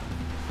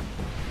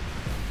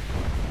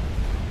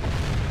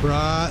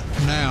 Right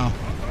now.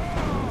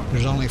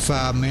 There's only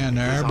 5 men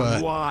there, but it's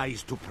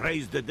unwise to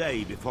praise the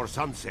day before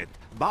sunset,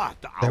 but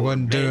they our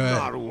wouldn't do men it.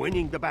 are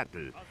winning the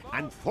battle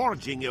and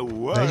forging a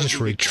worthy They just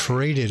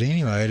retreated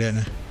anyway,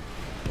 didn't they?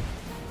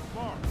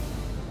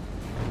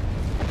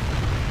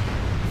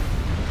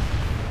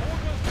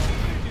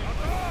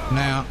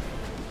 Now,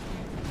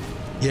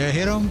 yeah,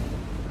 hit him.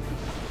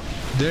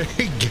 There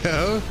you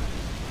go.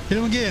 Hit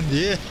him again.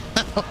 Yeah.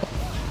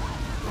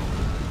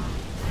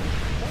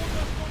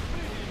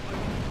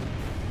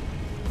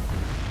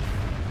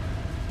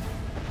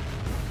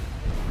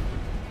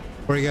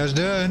 What are you guys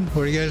doing?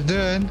 What are you guys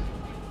doing?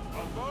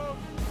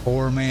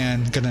 Poor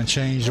man, gonna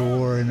change the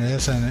war in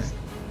this, isn't it?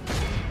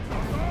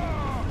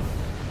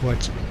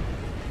 What?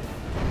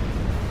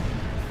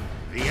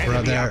 The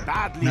enemy are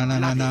badly No.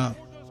 bloodied.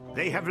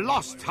 They have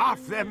lost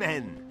half their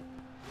men.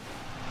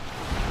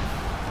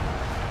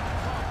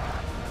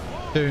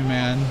 2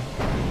 men.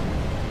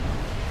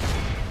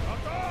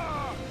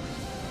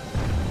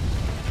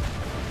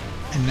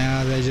 And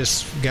now they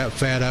just got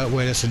fed up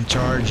with us and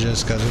charged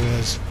us because we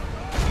was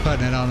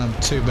putting it on them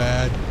too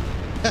bad.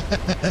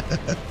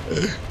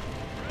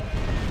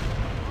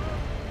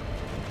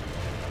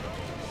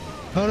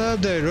 Hold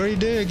up, dude. What are you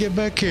doing? Get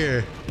back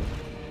here.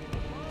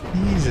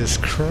 Jesus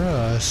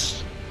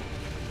Christ.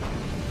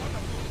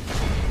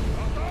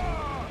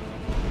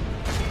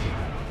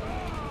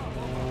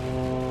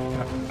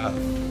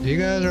 You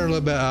guys are a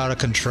little bit out of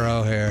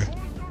control here.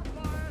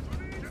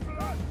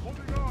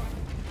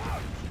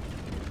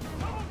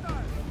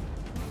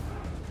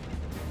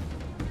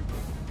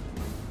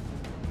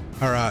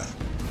 Alright,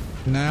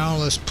 now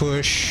let's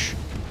push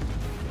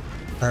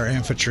our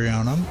infantry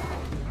on them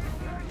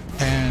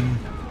and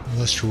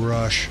let's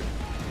rush.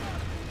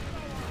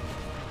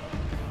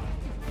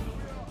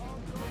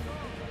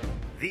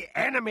 The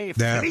enemy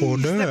That flees will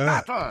do the it.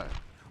 battle.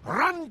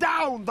 Run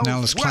down those Now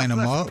let's clean them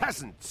worthless up.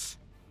 peasants.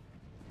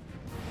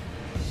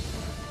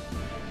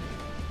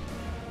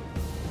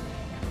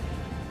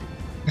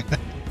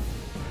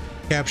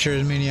 Capture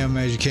as many of them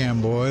as you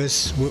can,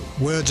 boys.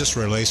 We'll just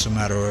release them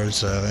afterwards,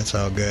 so it's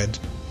all good.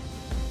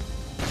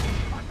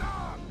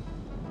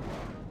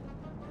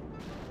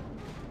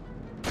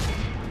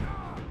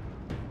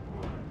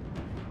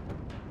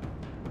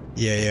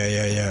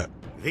 Yeah.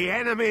 The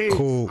enemy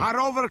Cool. are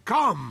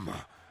overcome.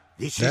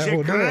 This That is a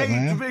will do it, great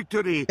man.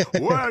 victory,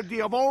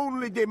 worthy of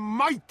only the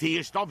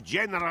mightiest of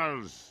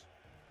generals.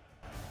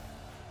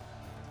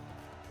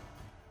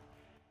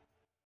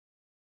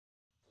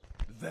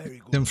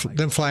 Very good.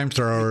 Them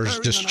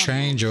flamethrowers just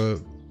change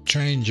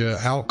a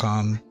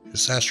outcome.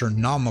 It's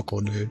astronomical,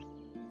 dude.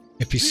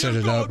 If you set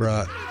it up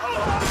right.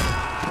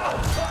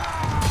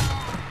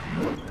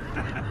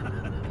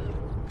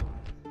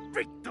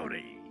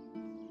 Victory!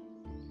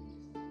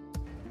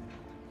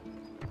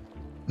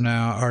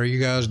 Now, are you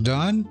guys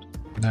done?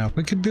 Now, if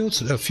we could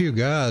build a few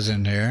guys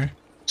in here,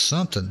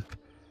 something.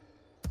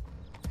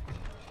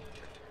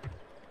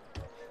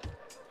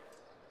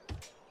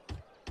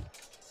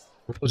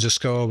 We'll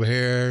just go over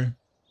here,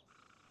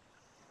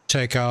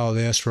 take all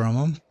this from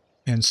them,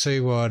 and see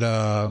what,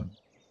 we're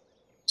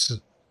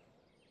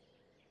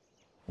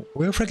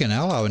a freaking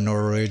ally with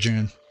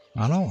Norwegian.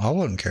 I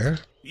wouldn't care.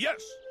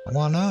 Yes.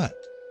 Why not?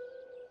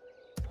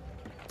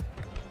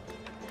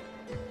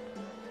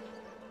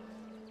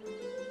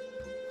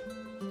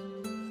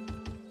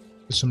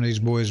 Get some of these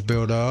boys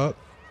built up.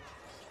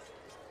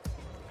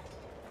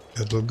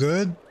 That look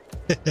good?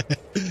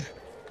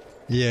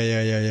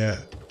 Yeah.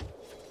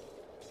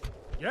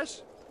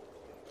 Yes?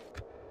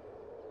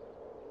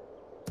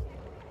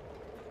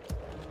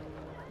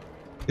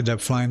 Get that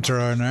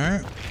flamethrower in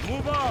there.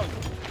 Move out.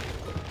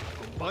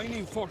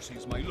 Combining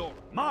forces, my lord.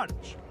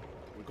 March!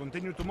 We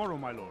continue tomorrow,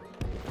 my lord.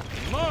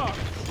 March.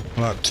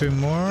 About 2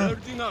 more.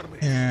 Virgin Army.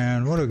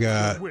 And what do we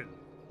got? Will.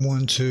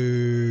 1,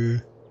 2.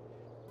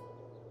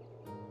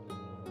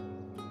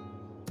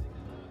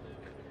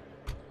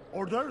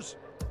 Orders?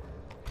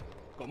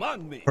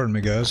 Command me. Pardon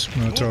me, guys.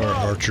 I'm gonna throw our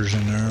archers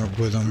in there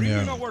with them. Bring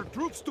Yeah. our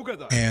troops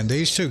together. And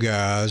these 2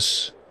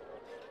 guys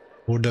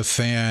will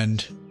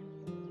defend.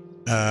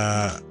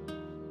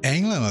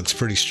 England looks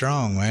pretty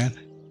strong, man.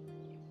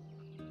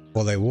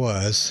 Well, they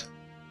was.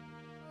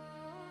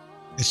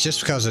 It's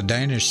just because the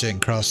Danish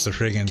didn't cross the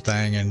friggin'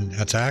 thing and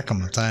attack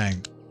them, I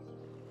think.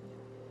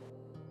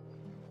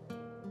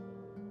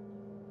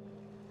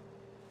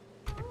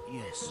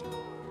 Yes,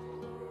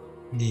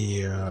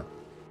 Yeah.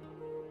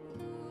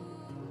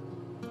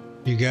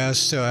 You guys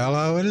still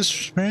ally with us,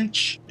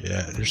 French?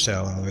 Yeah, they're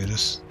still ally with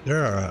us.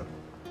 They're alright.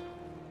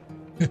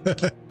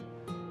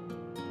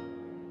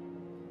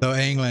 So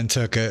England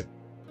took it.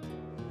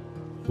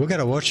 We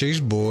gotta watch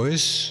these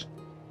boys.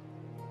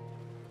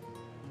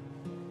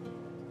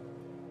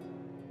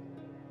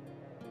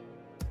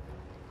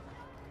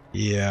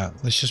 Yeah,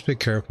 let's just be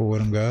careful with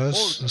them,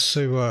 guys. Let's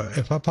see what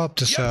if I pop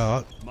this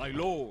out. My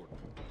lord.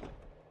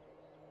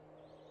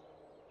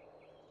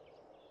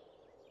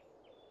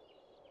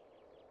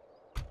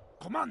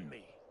 Command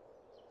me.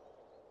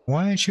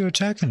 Why aren't you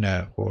attacking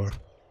that for?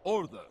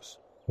 Orders.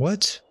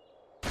 What?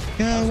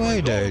 Get out of the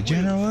way, dude.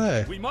 Get out of the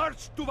way. We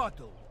march to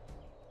battle.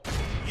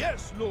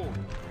 Yes, Lord.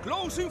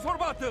 Closing for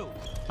battle.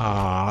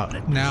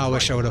 Now I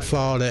wish I would have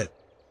fought it.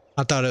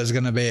 I thought it was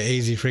gonna be an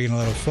easy freaking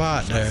little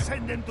fight there.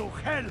 Send them to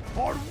hell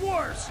or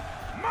worse!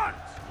 March!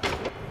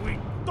 We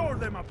tore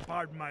them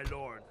apart, my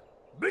lord.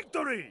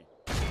 Victory!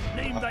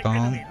 Name thy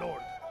enemy,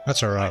 Lord.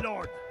 That's alright. My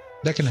lord.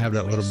 They can have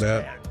that little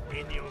bit.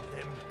 Any of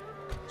them,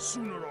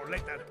 sooner or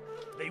later,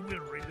 they will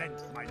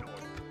relent, my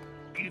lord.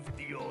 Give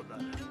the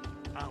order,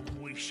 and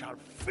we shall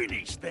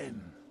finish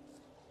them.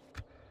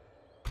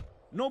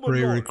 Noble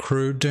lord.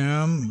 Re-recruit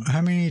them.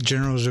 How many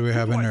generals do we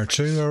have in there?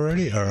 2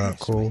 already? Alright,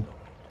 cool.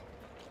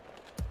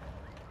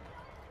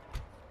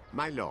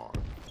 My lord.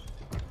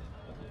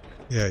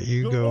 Yeah,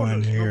 you Your go in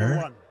orders, here.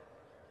 number 1.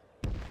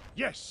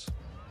 Yes.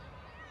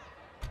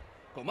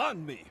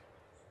 Command me.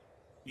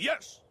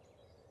 Yes.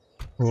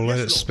 We'll let Yes,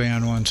 it Lord.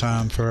 spin one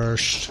time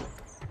first.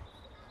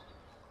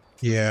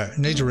 Yeah,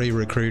 need to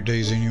re-recruit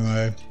these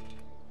anyway.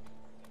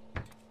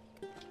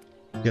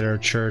 Get our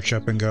church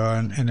up and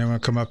going, and then we'll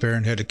come up here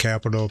and hit the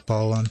capital of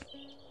Poland.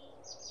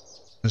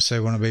 And say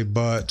want to be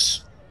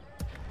butts.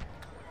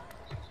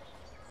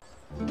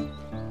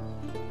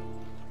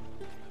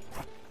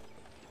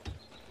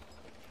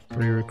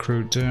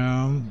 Re-recruit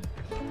them.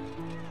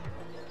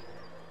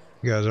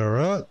 You guys all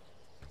right?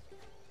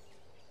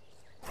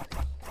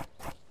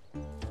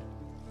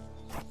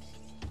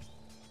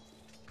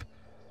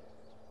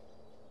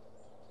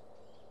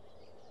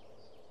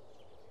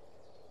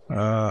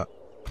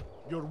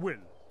 Your will.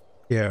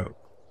 Yeah.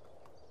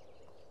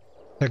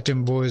 Check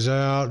them boys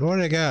out. What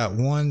do they got?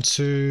 1,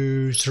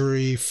 2,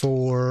 3,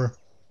 4,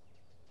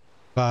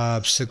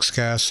 5, 6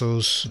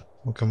 castles.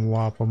 We can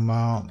whop them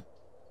out.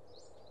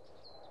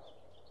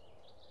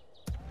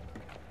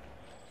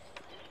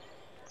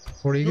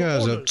 What are you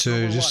guys up to?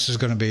 This is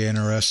going to be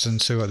interesting.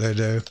 See what they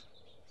do.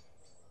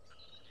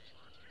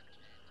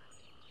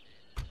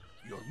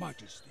 Your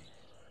Majesty.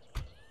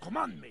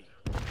 Command me.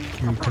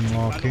 You can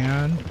walk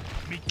in.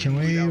 Can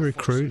we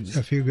recruit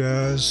a few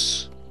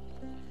guys?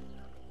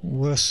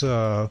 Let's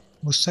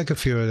take a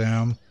few of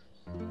them.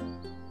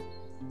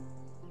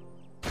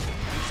 We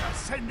shall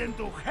send them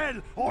to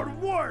hell or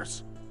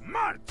worse.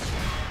 March!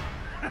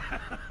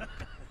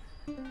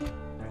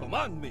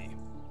 Command me.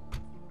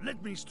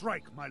 Let me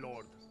strike, my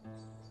lord.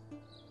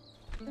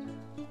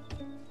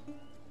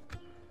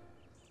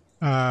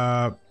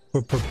 I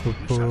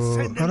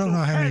don't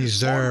know how many's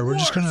there. We're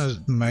just gonna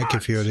make a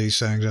few of these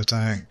things, I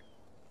think.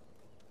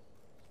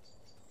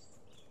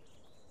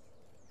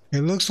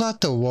 It looks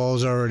like the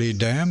wall's already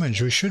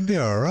damaged. We should be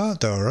alright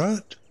though,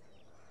 right?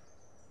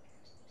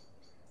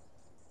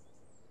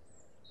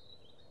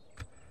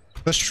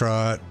 Let's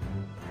try it.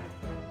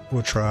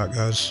 We'll try it,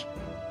 guys.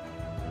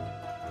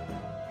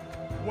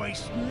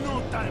 Waste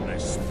no time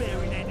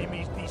sparing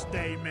enemies this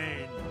day,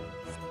 man.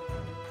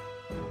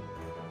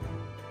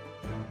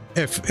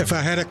 If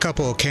I had a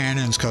couple of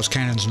cannons, because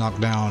cannons knock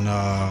down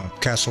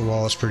castle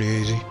walls pretty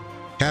easy.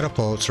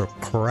 Catapults are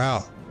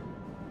crap.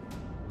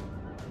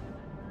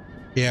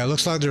 Yeah, it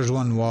looks like there's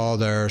one wall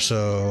there,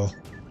 so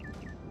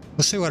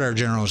let's see what our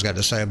general's got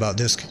to say about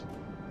this.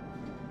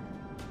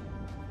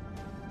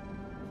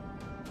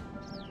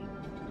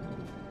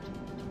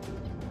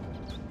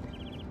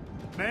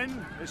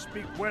 Men,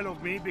 speak well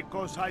of me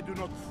because I do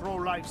not throw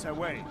lives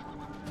away.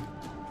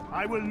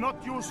 I will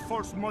not use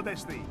false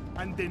modesty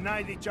and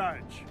deny the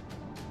charge.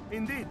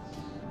 Indeed,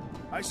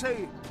 I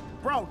say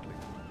proudly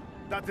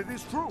that it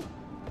is true.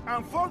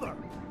 And further,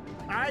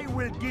 I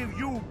will give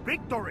you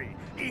victory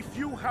if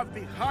you have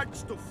the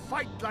hearts to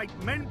fight like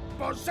men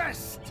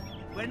possessed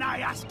when I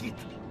ask it.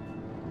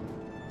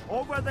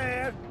 Over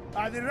there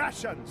are the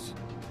Russians.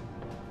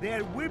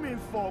 Their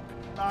womenfolk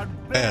are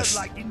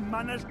bear-like in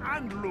manners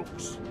and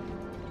looks.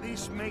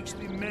 This makes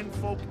the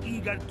menfolk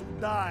eager to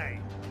die.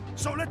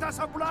 So let us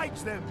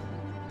oblige them.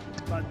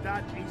 But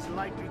that is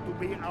likely to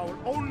be our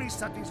only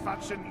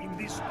satisfaction in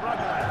this struggle,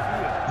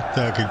 I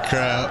fear.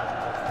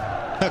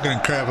 Talking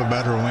crap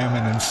about her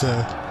women and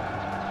stuff.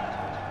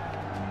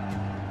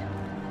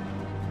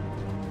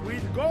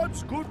 With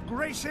God's good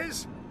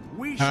graces,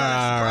 we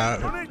shall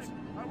strike on it.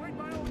 I wait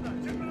my order.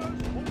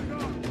 Generals, hold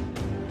on.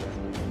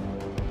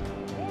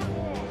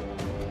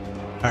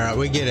 Alright,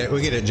 we get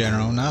it,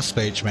 General. Nice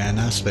speech, man,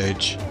 nice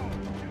speech.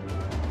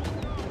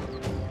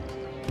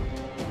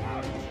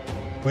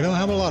 We don't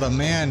have a lot of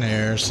men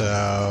here,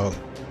 so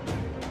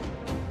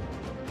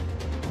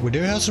we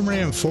do have some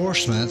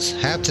reinforcements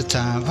half the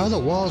time. Oh, the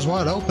wall's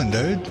wide open,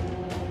 dude.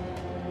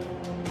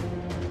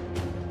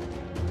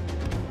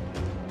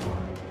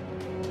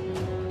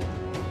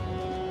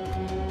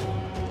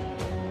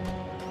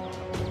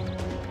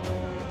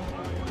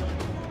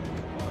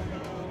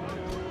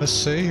 Let's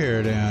see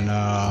here then.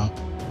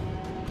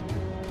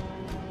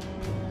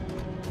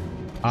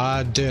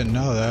 I didn't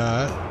know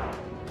that.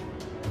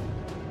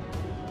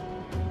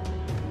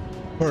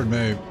 Pardon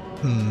me.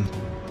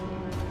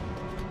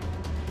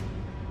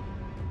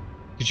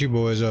 Get you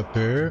boys up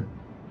here.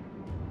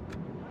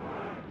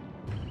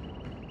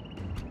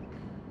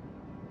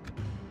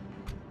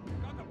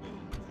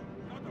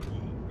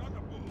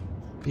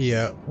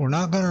 Yeah, we're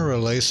not gonna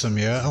release them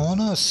yet. I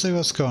wanna see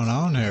what's going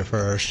on here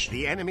first.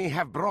 The enemy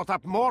have brought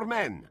up more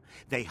men.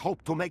 They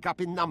hope to make up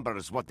in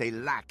numbers what they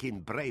lack in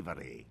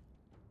bravery.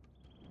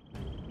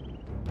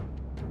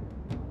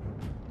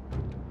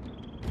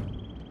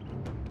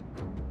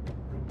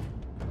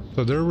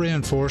 So their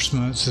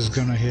reinforcements is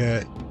gonna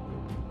hit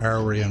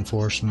our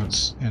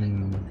reinforcements,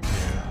 and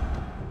yeah.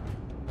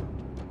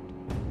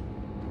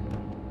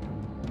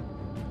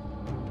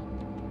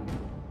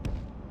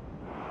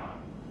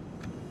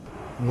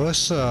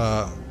 Let's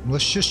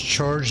just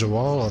charge the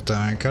wall, I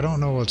think. I don't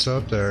know what's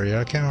up there.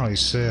 Yeah, I can't really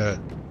see it.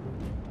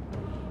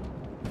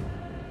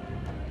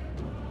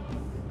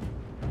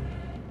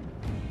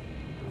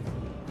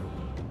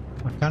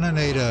 I kind of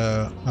need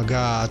a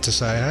guy to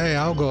say, hey,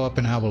 I'll go up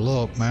and have a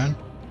look, man.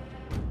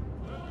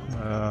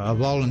 A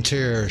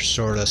volunteer,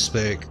 so to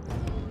speak.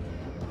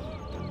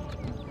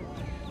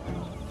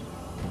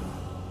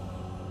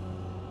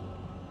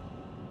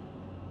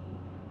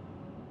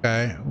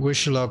 Okay,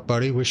 wish you luck,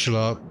 buddy. Wish you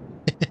luck.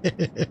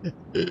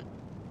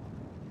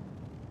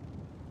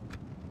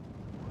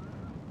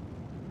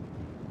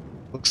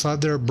 Looks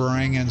like they're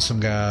bringing some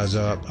guys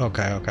up.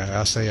 Okay,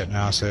 I see it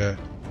now. I see it.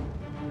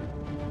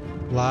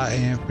 Light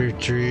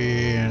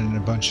infantry and a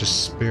bunch of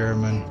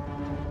spearmen.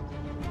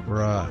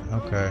 Right,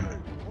 okay.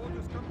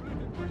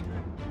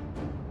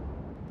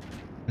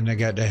 And they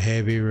got the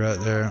heavy right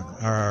there.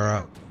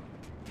 Alright.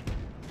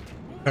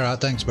 Alright,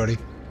 thanks, buddy.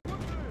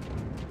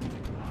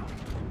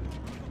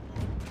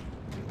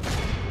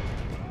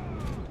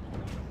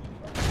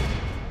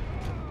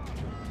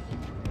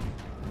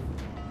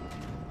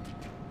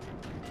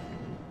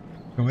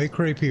 Can we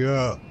creep you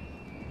up?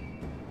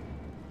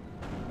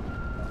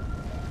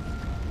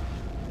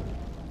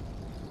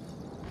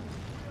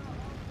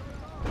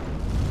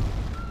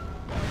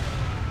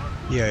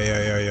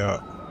 Yeah.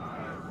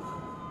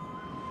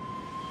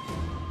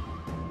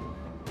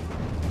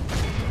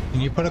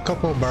 Can you put a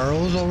couple of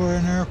barrels over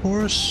in there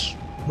for us,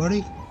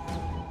 buddy?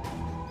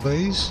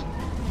 Please?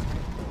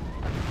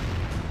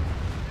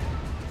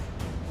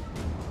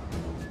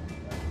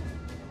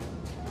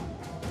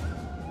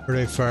 Where are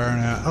they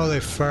firing at? Oh,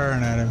 they're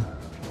firing at him.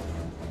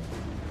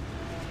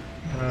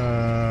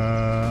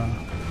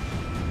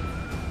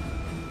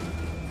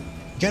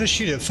 Gotta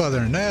shoot it further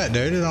than that,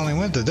 dude. It only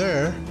went to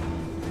there.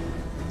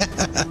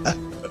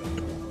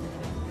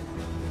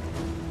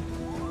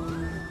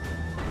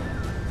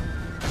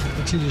 Why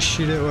don't you just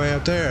shoot it way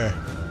up there?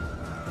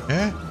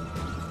 Yeah?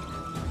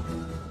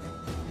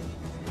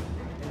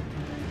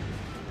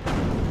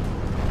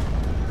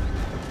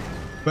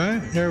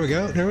 But there we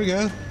go. There we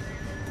go.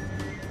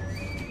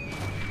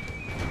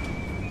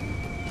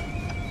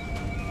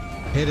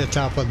 Hit the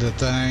top of the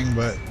thing,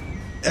 but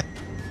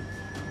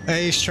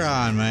hey, he's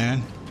trying,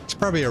 man. It's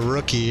probably a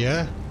rookie,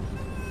 yeah?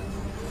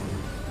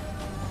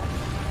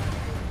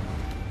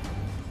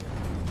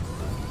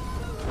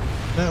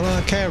 That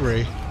little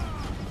cavalry.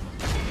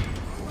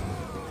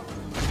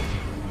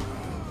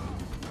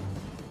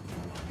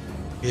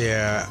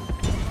 Yeah.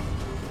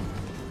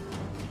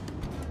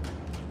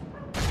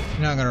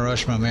 You're not gonna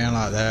rush my man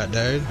like that,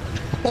 dude.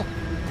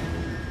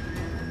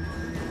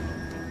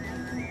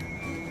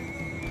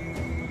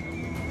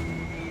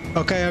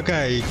 Okay,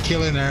 you're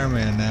killing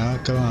airmen now,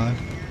 come on.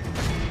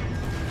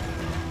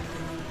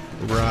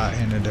 Right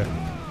into the...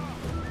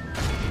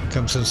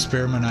 Come some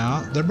spearmen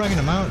out. They're bringing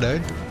them out,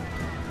 dude.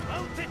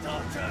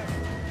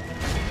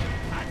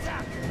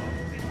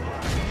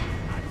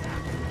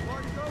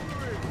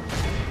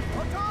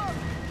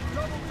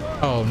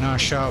 Oh,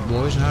 nice shot,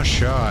 boys, nice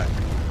shot.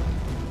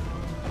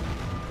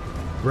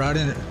 Right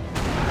in it.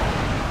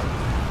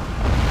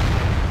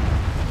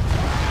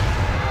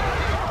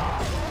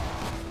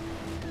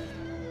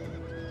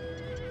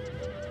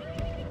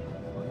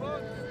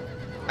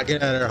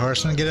 Get out of there,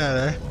 horseman. Get out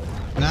of there.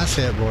 Nice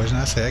hit, boys.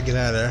 Nice hit. Get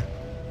out of there.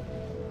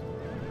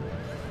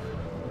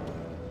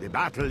 The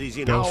battle is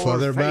in Go our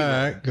further favor.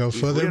 back. Go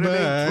further If we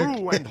back. remain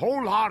true and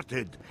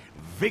wholehearted,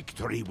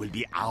 victory will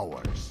be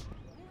ours.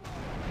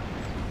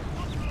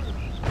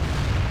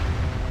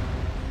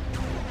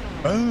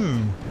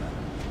 Boom.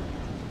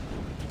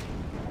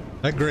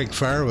 That Greek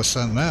fire was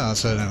something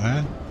else, isn't it,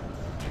 man?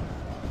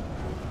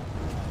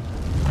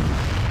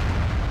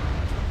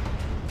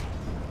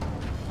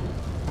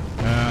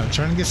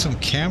 Trying to get some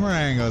camera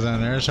angles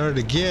on there. It's hard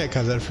to get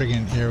because that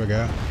freaking... Here we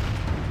go.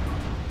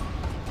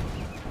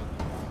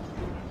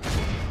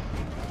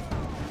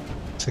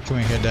 So can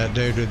we hit that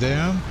dude with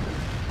them?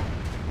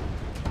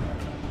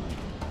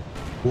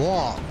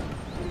 Whoa!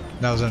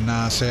 That was a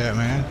nice hit,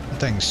 man. That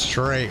thing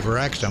straight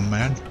wrecked him,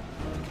 man.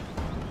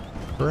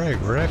 Straight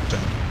wrecked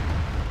him.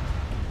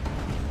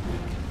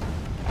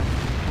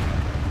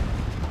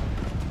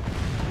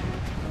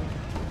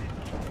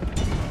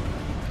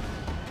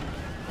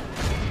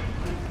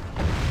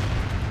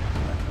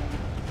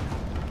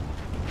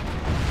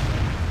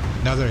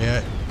 Another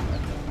hit.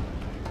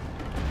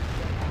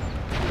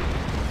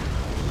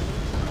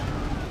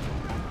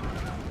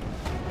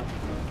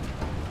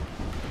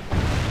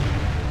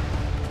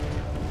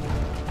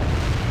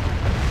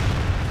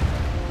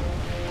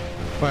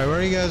 Wait, what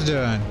are you guys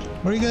doing?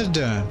 What are you guys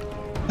doing?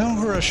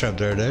 Don't rush up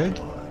there, dude.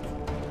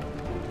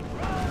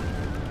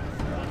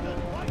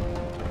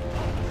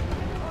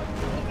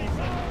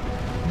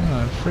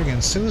 Oh, a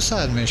friggin'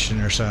 suicide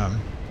mission or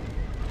something.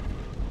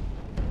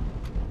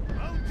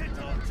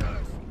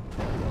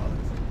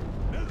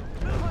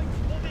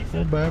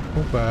 Pull back,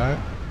 pull back.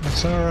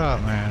 It's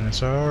alright, man.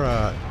 It's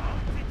alright.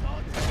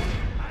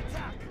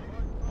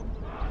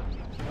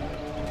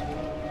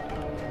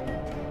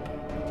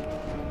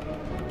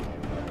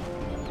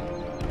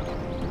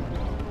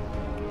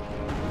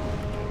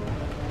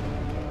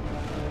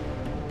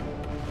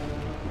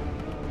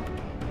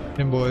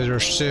 Them boys are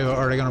still,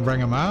 are they gonna bring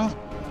them out?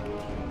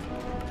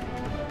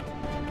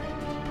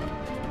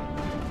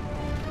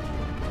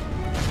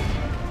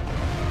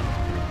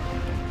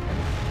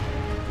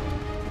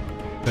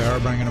 They are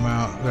bringing them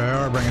out. They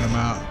are bringing them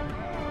out.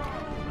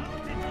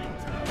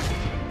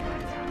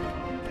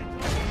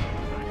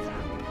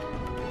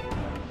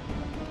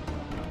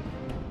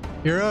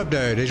 You're up,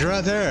 dude. He's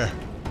right there.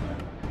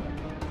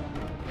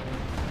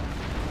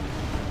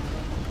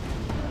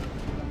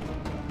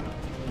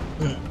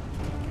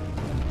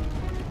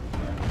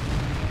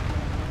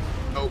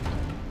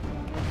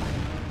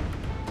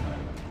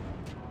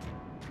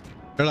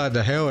 They're like,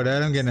 the hell with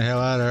that. I'm getting the hell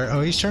out of there.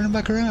 Oh, he's turning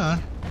back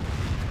around.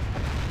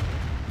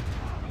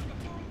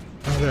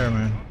 Oh, there,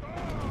 man.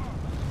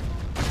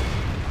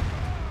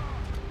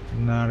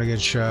 Not a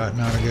good shot.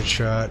 Not a good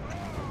shot.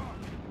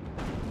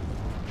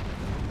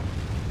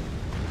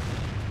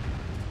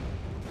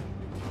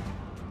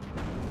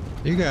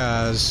 You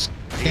guys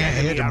can't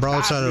hit the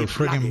broadside of a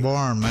freaking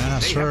barn, man. I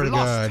swear to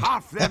God.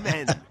 Half their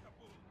men.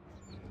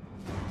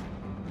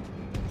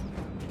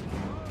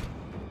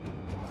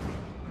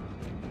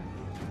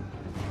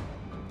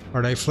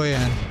 Are they fleeing?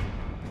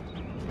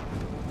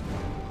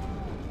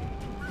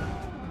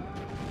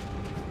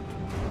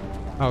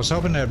 I was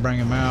hoping they'd bring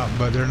him out,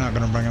 but they're not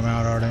going to bring him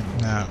out, are they?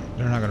 No,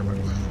 they're not going to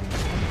bring him out.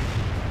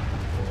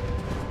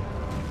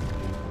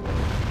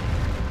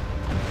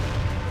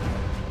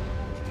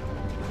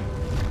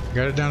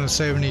 Got it down to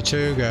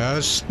 72,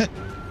 guys.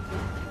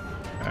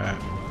 Alright.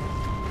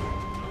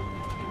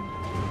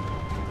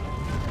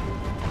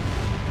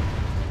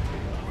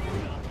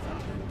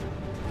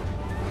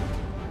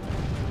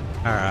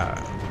 Alright.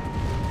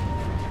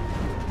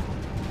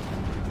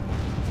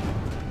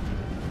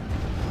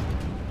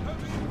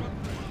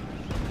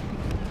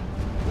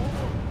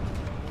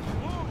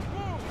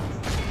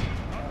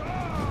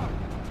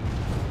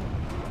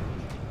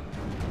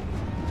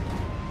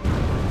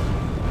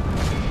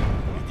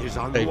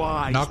 They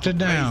knocked it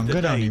down.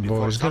 Good on you,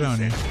 boys. Good on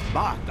you.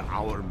 But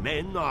our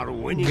men are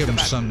winning. Give them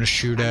something to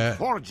shoot at.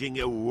 Forging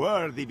a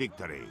worthy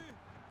victory.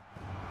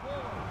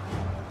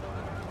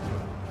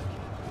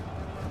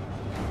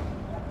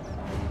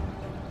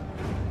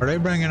 Are they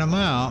bringing them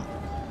out?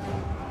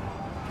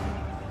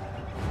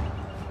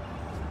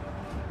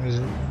 Is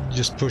it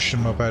just push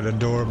them up at the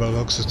door by the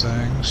looks of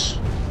things?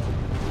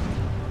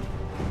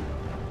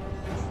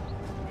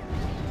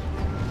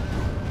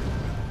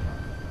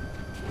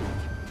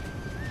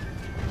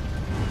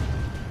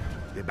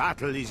 The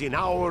battle is in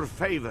our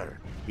favor.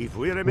 If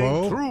we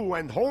remain true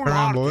and wholehearted, turn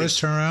around, boys,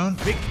 turn around.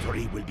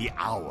 Victory will be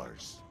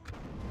ours.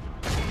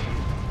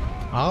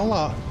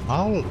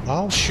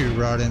 I'll shoot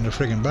right in the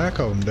freaking back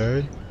of them,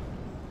 dude.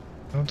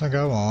 Don't think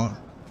I won't.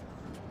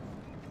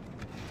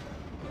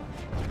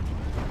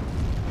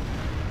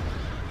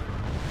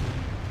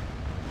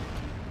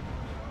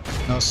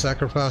 No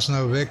sacrifice,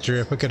 no victory.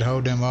 If we could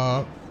hold them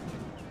up.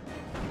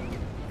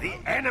 The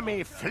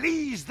enemy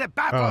flees the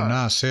battle. Oh,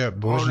 nice hit,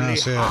 boys. Only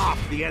Nice hit.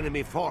 half the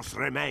enemy force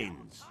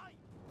remains.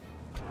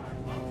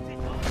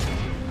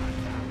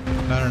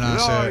 Another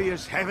nice hit.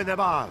 Glorious heaven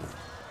above.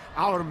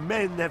 Our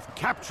men have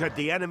captured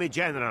the enemy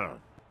general.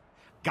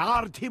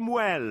 Guard him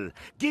well.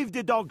 Give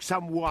the dog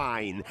some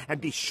wine, and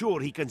be sure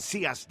he can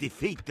see us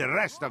defeat the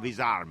rest of his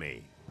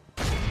army.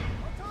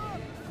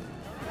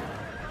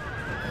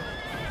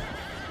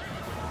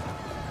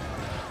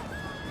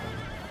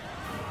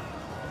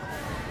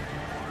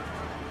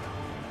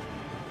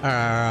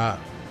 Alright.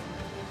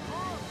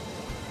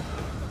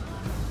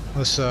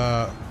 Let's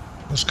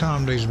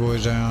calm these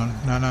boys down.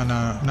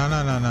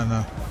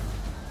 No.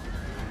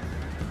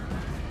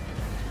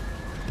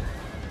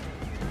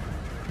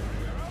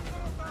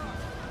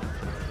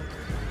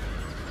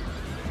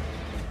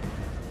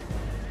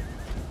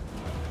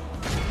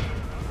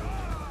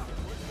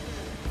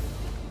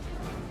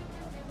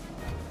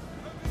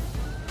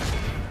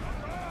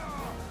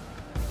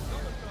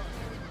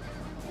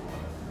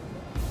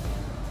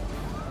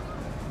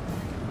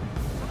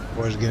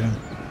 Boys, get him.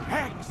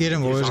 Get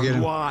him, boys, get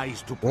him. Right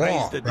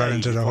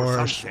into the horse.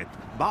 Sunset,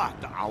 but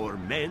our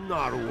men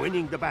are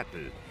winning the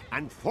battle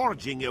and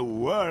forging a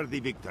worthy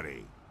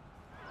victory.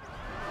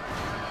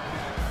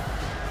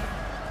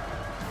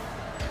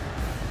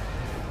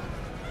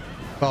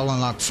 Falling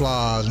like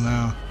flies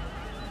now.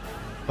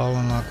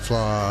 Falling like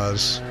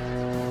flies.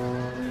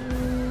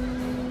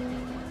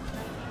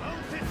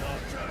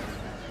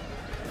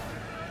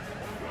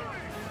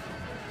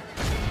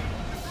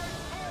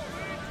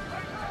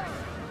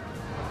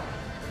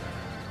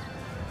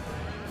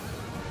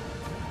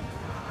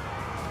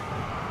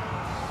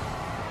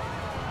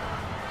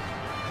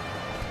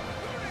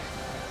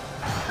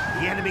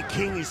 The enemy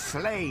king is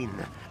slain.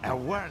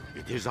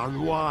 It is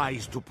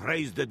unwise to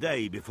praise the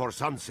day before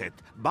sunset,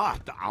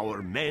 but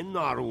our men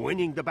are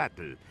winning the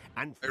battle.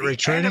 And the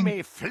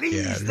enemy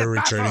flees the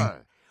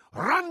battle.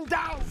 Run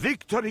down!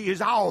 Victory is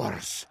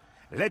ours.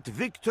 Let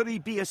victory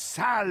be a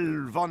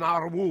salve on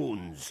our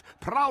wounds,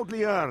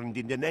 proudly earned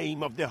in the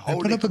name of the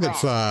Holy Cross. Put up a good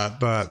fight,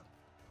 but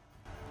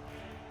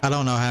I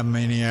don't know how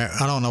many.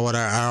 I don't know what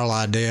our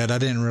ally did. I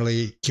didn't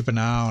really keep an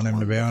eye on him,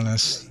 to be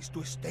honest.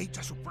 To stage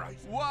a surprise.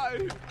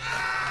 Why?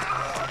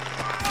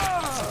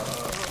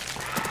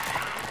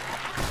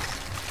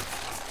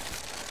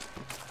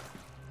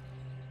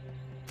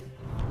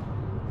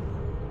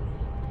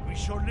 We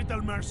show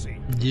little mercy.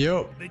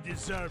 Yep. They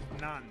deserve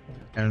none.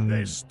 And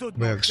They stood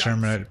we no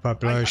exterminated the chance.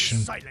 population.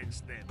 I have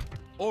silenced them.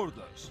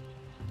 Orders.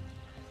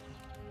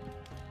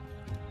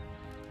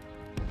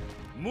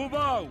 Move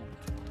out.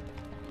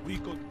 We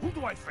could. Who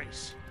do I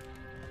face?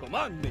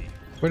 Command me.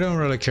 We don't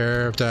really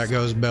care if that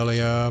goes belly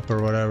up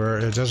or whatever.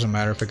 It doesn't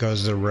matter if it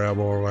goes to the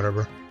rebel or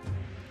whatever.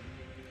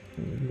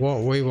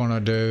 What we want to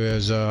do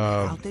is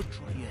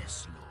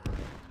Yes, Lord.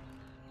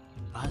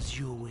 As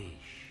you wish.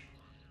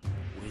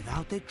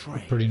 Without a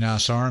trace. pretty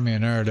nice army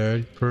in there,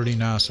 dude. Pretty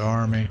nice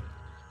army.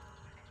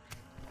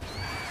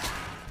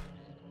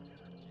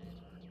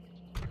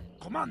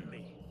 Command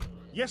me.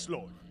 Yes,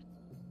 Lord.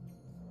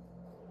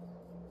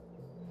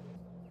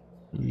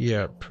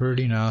 Yeah,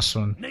 pretty nice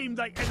one. Name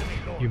thy enemy,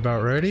 Lord. You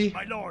about ready?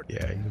 My Lord.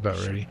 Yeah, you about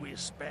ready. Shall we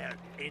spare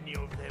any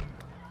of them?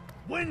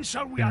 When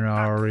shall we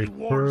General attack the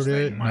wars then,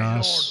 recruited, my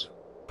nice.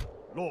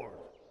 Lord?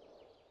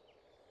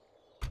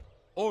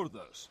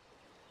 Orders.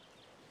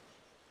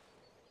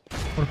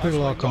 What if we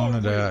lock onto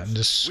that and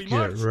just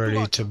get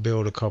ready to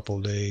build a couple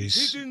of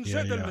these?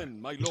 Yeah,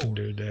 you can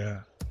do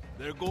that.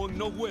 They're going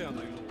nowhere,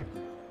 my lord.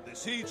 The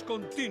siege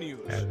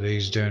continues. Have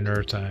these doing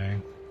their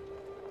thing.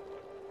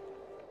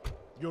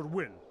 Your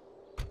will.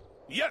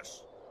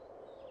 Yes.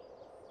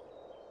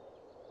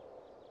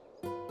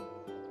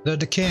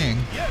 The king.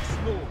 Yes,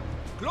 Lord.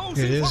 Close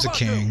It is the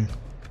battle. king.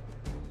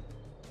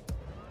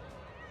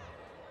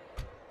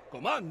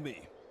 Command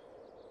me,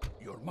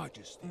 Your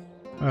Majesty.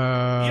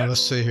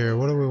 Let's see here.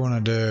 What do we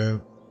want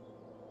to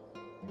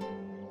do?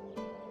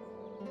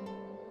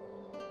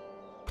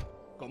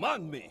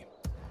 Command me.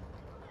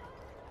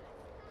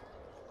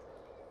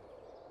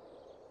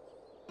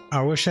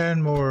 I wish I had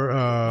more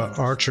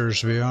archers,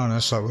 to be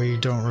honest. Like, we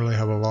don't really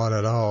have a lot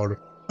at all.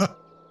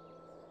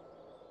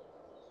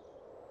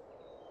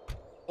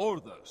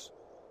 Orders.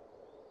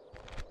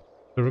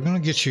 So we're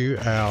gonna get you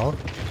out,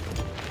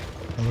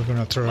 and we're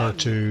gonna throw our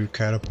 2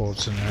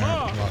 catapults in there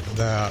like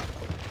that.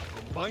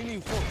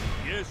 Combining forces.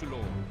 Yes,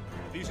 Lord.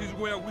 This is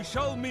where we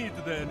shall meet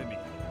the enemy.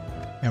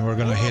 And we're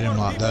gonna hit him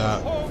like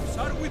that. Hopes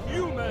are with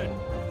you, men.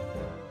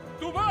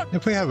 To battle.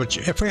 If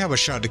we have a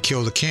shot to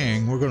kill the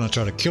king, we're gonna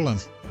try to kill him.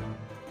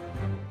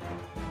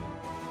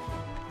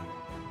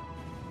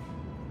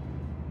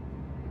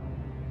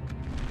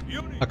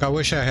 Like, I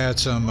wish I had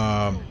some,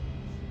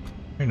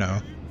 you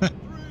know,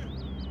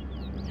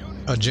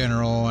 a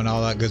general and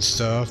all that good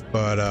stuff,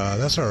 but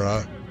that's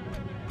alright.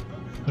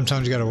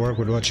 Sometimes you gotta work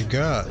with what you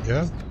got,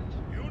 yeah?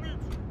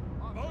 Units,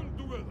 band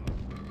together.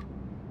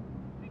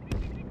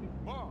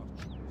 March,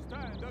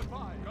 stand at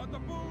fire.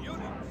 Catapult.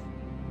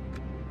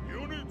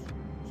 Units,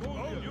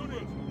 soldiers.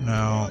 Units.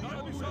 Now,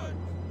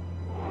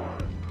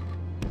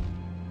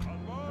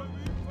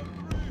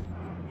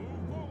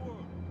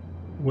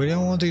 we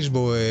don't want these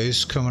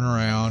boys coming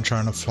around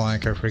trying to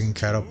flank our freaking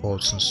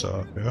catapults and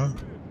stuff, yeah?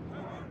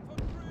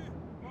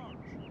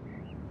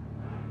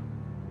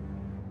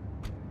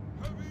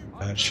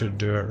 That should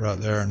do it right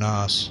there,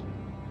 nice.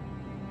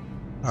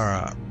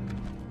 Alright.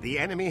 The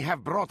enemy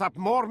have brought up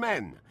more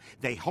men.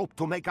 They hope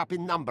to make up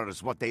in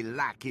numbers what they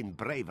lack in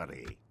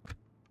bravery.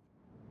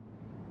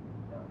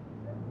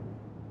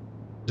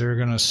 They're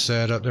gonna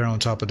set up there on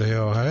top of the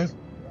hill, hey?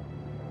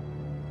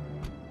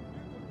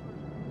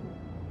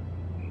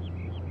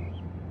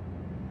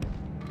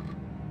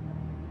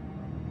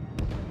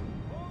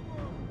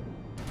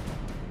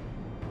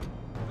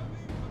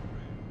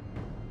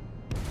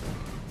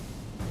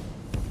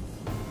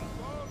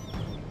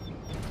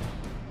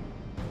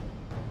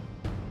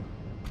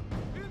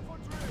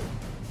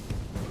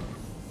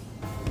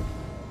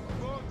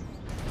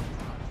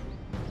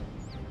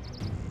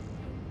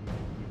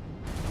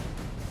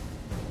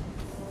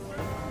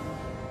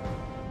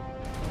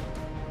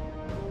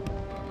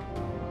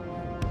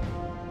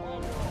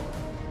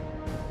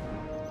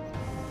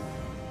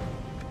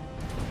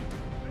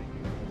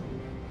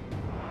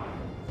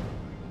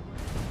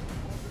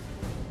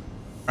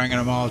 Bringing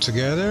them all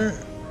together,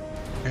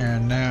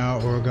 and now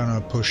we're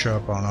gonna push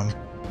up on them.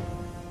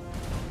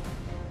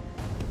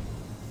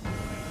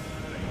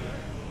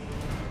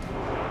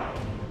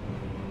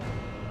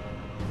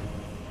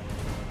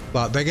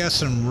 But they got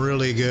some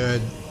really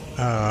good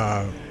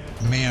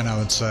men, I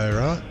would say,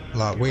 right?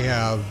 Like, we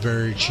have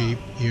very cheap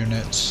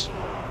units.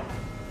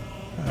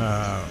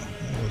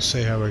 Let's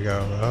see how we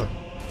go, right?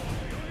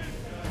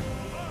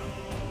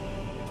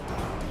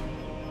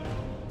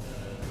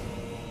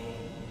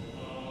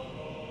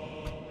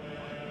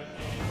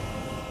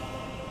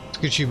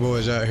 Get you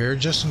boys out here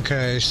just in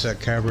case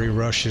that cavalry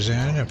rushes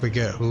in, if we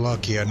get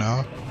lucky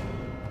enough.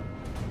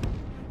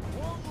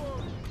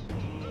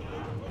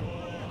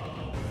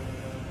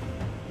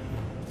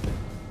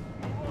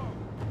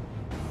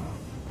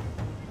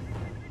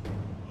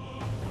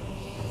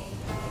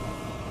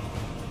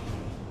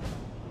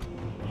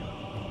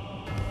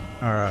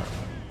 All right.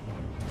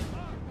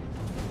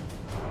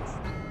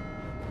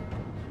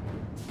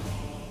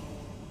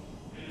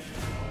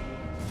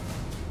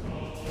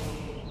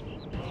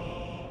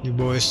 You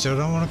boys still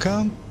don't want to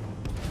come?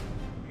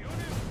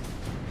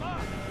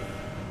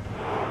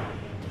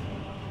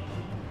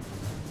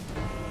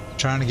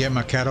 Trying to get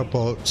my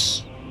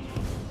catapults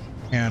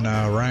in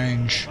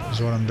range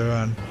is what I'm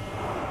doing.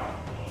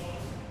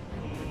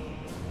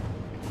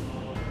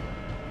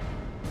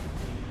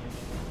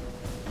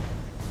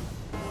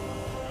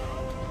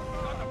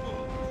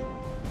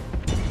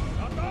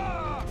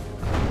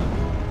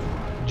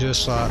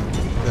 Just like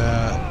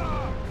that.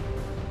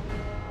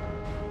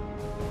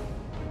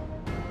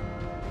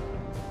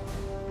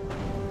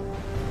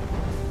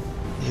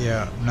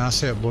 Yeah,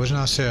 nice hit, boys,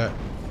 nice hit.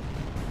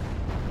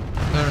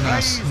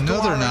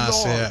 Another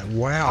nice hit.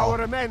 Wow.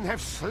 Our men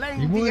have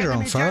slain you boys are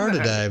on fire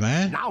today,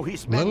 man. Now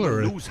his men will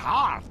lose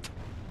heart.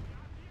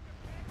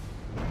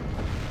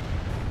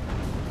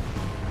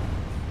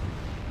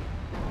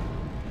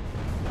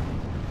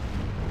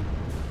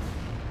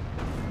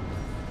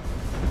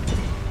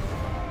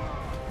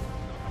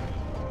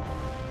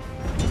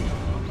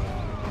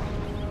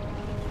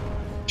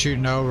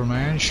 Shooting over,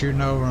 man,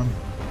 shooting over them.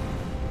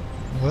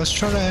 Let's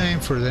try to aim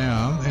for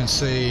them and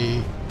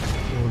see,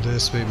 will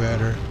this be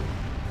better?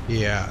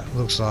 Yeah,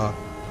 looks like.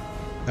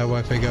 That way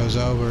if he goes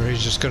over,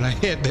 he's just gonna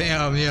hit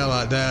them, yeah,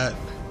 like that.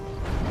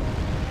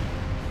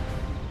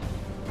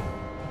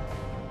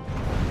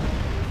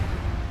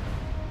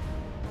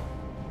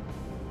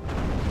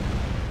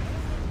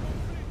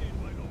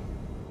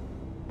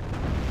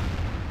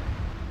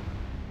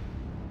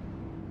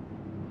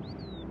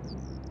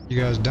 You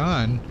guys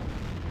done?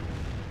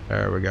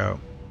 There we go.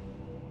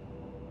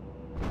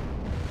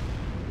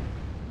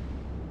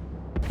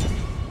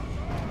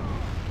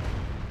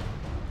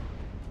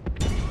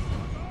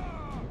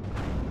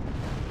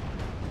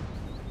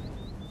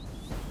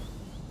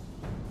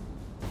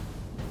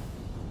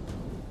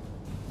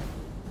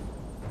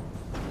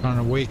 Trying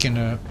to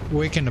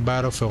weaken the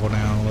battlefield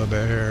down a little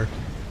bit here.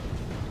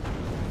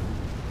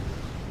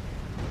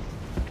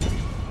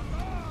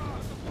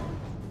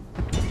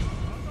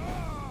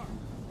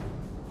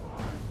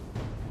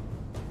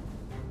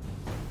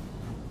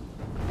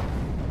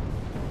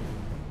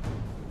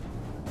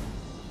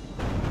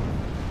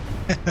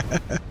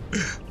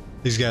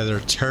 These guys are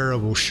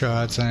terrible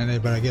shots, ain't they?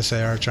 But I guess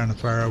they are trying to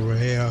fire over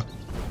here.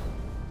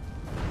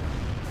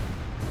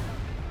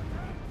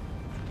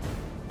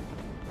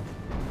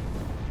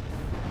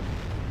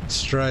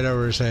 Straight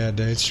over his head,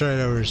 dude.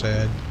 Straight over his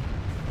head.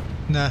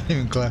 Not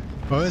even close.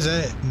 What was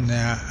it?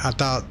 Nah, I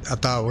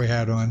thought we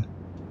had one.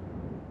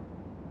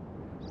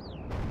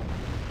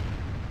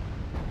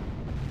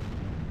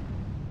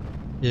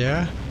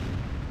 Yeah?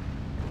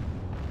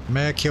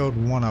 May have killed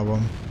one of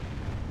them.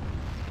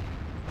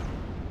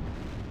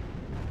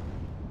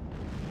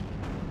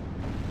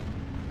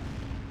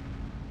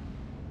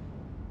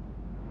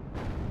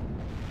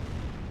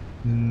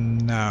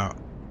 No.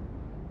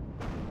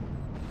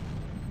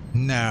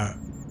 No.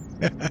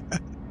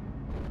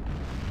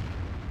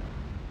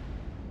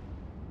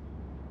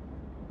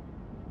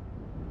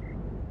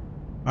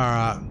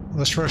 Alright,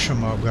 let's rush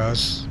them up,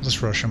 guys.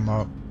 Let's rush them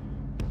up.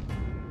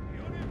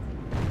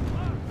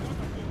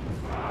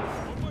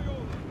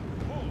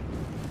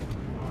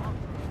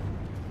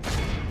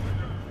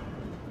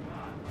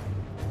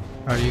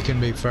 Oh, you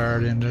can be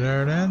fired into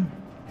there then?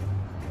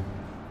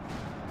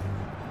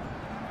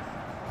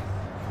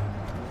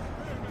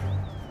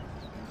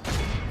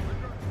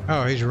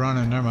 Oh, he's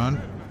running, never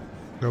mind.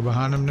 Go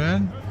behind him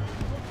then.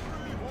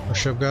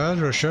 Rush up, guys,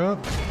 rush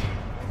up.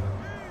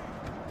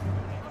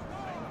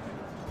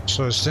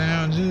 Slow us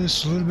down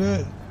just a little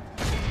bit.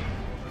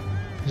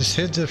 Just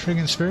hit the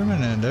freaking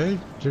spearmen in, dude.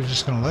 They're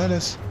just gonna let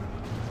us.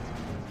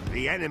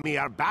 The enemy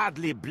are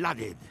badly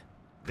blooded.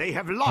 They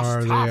have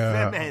lost half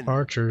their men.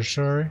 Archers,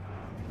 sorry.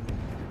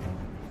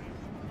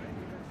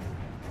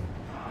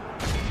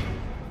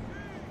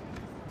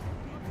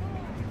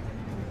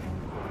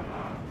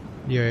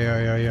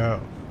 Yeah.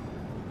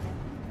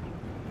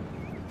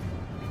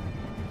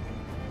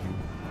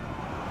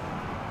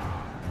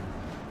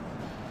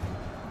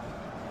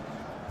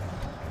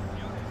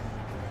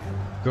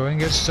 Go and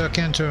get stuck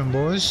into him,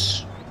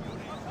 boys.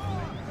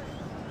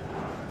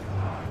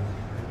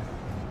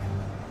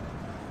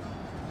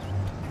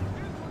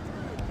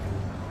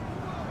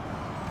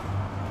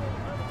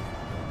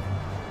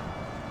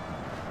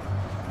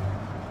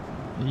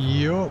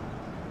 Yup.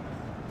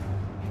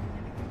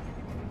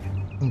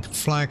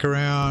 Flank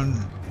around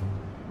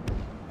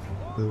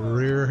the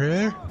rear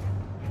here.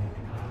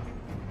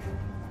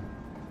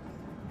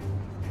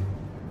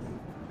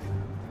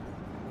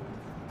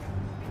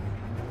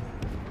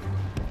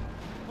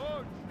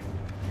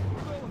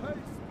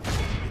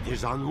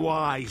 is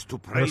unwise to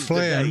We're praise the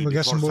day fleeing. We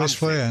got some before boys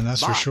sunset, fleeing,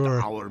 that's for but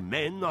sure. our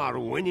men are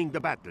winning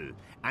the battle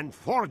and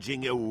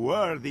forging a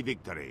worthy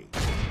victory.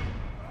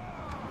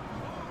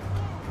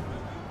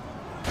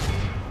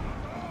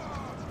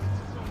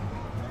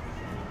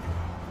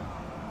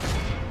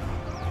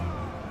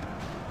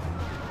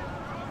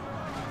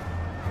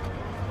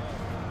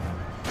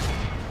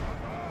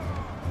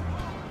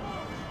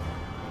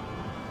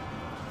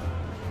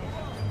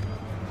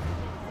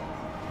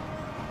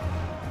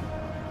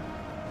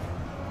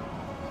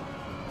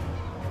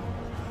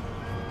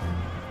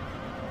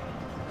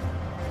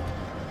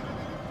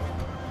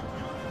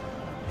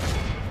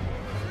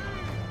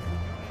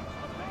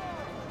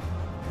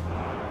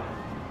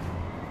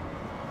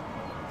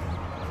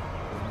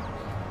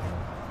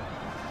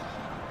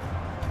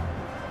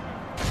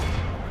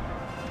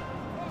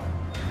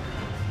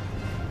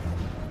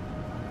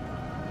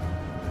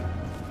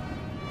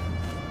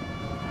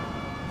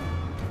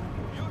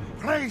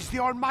 Praise the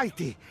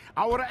Almighty!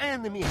 Our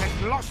enemy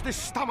has lost his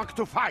stomach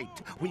to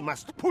fight. We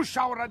must push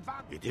our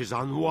advantage. It is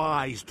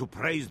unwise to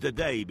praise the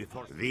day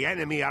before the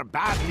enemy are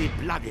badly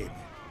blooded.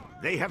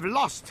 They have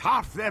lost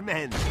half their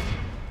men.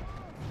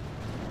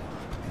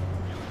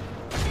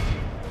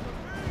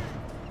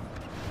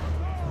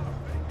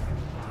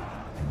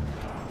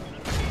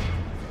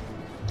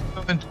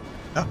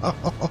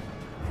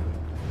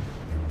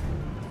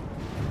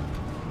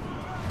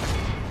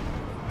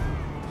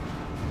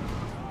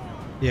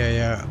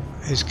 Yeah.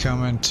 He's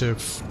coming to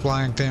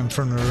flank them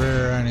from the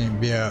rear,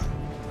 and yeah,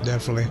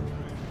 definitely.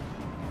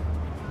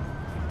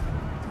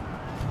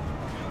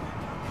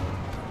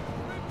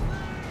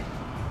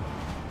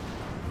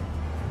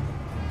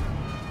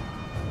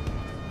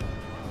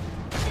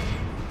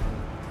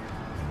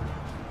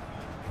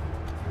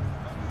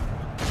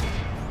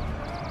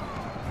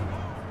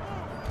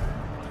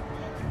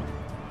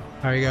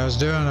 How you guys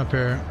doing up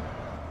here?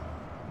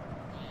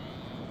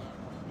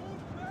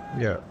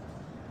 Yeah.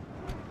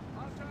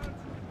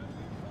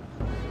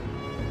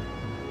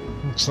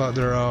 Looks like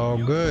they're all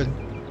good.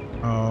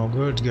 All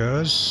good,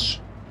 guys.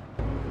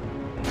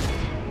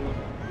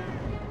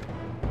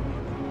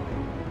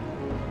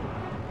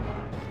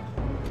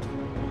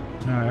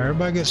 Now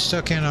everybody gets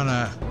stuck in on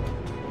that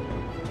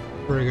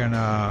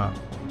friggin'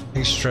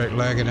 he's straight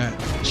legging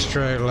it.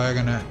 Straight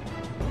legging it.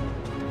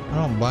 I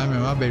don't blame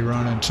him, I'd be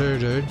running too,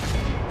 dude.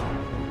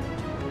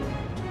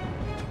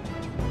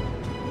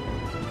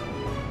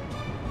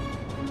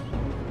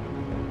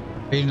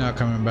 He's not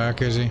coming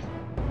back, is he?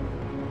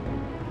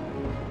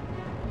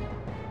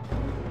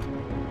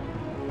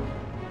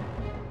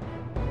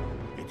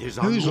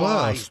 Who's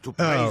left? To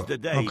praise the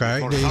day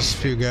okay, these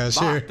sunset, few guys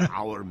but here.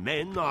 Our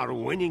men are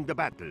winning the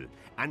battle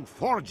and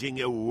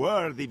forging a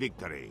worthy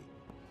victory.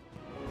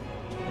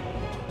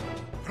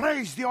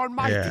 Praise the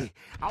Almighty!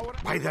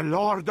 By the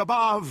Lord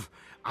above,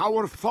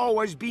 our foe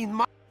has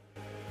been.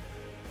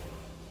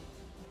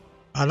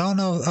 I don't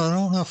know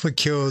if we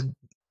killed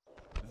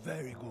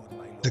Very good, my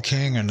lord. the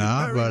king or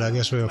not, but I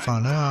guess we'll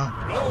find out.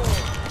 Lord,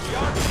 we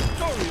are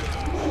victorious.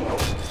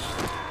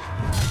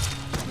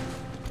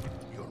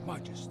 Your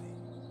Majesty.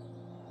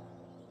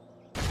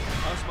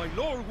 As my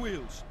lord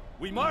wills,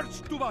 we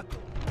march to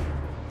battle.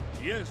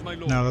 Yes, my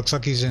lord. Now looks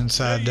like he's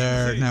inside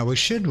there. Now we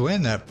should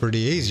win that pretty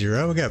easy,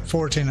 right? We got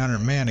 1,400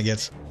 men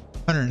against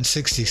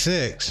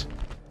 166.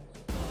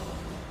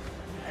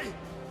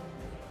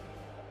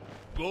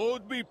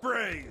 God be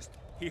praised.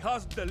 He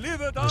has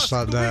delivered us Just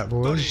like to that,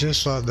 victory. boys.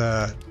 Just like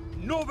that.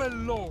 Noble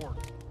lord,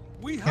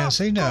 we have Can't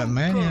see nothing,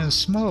 man. You're in conquered.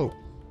 smoke.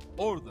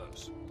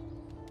 Orders.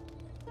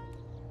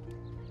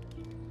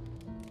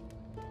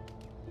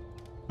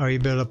 Oh, you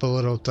built up a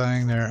little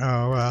thing there.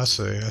 Oh, well, I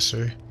see.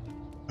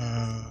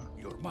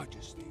 Your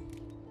Majesty.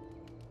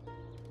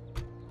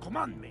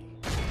 Command me.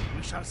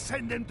 We shall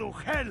send them to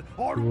hell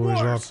or Boys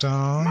worse. locked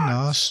on.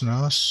 March.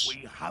 Nice.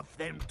 We have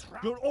them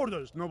trapped. Your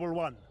orders, noble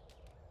one.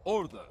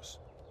 Orders.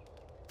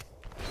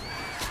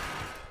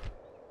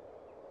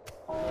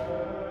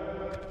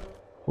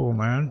 Cool,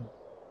 man.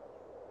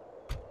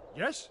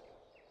 Yes?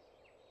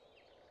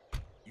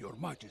 Your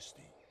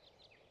Majesty.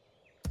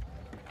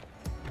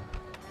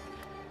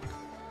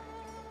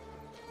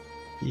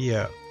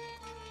 Yeah.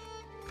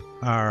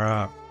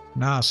 Alright.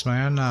 Nice,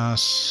 man.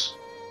 Nice.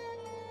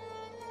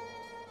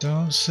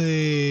 Don't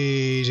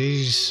see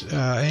these.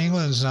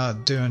 England's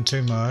not doing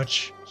too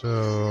much,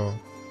 so.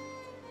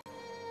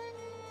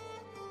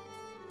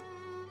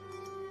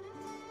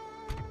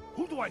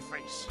 Who do I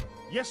face?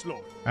 Yes,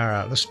 Lord.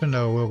 Alright, let's spin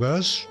the wheel,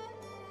 guys.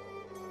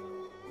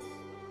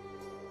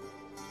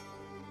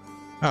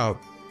 Oh,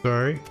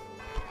 sorry.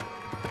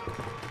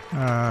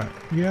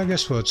 Yeah, I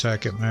guess we'll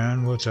attack it,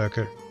 man. We'll attack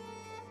it.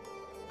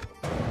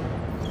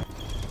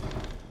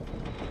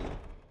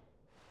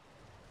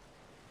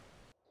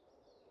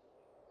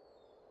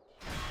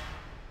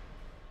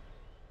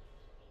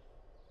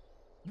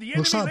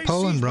 Looks like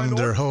Poland brought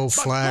their whole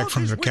flag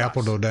from their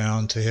capital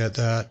down to hit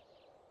that.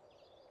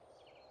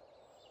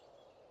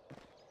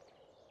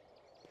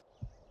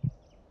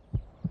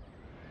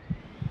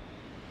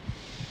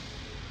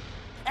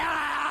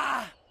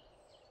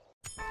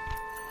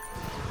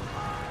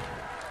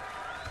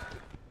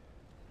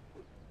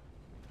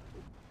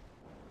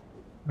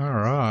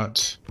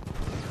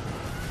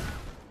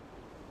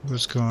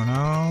 what's going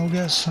on. We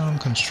got some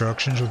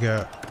constructions we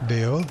got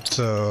built,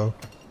 so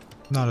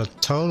not a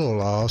total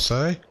loss,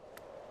 eh?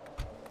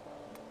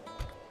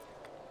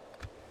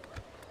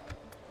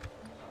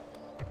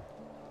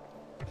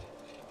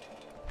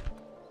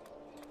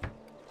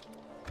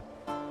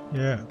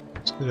 Yeah,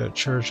 let's get that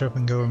church up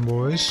and going,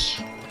 boys.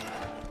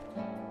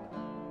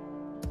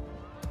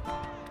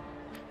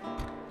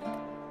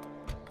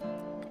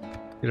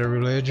 Get a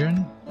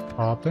religion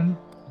popping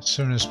as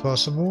soon as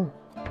possible.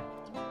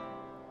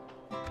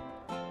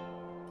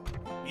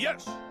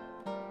 Yes.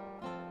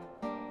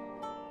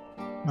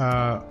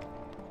 Uh,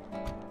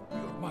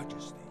 Your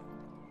Majesty.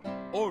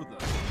 Order.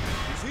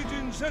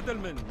 Besieging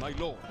settlement, my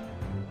lord.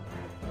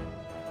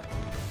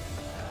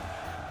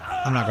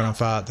 I'm not gonna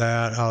fight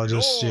that. I'll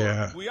just,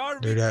 yeah,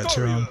 do that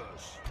to him.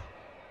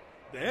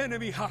 The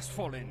enemy has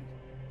fallen.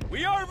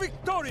 We are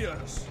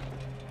victorious.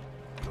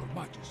 Your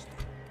Majesty.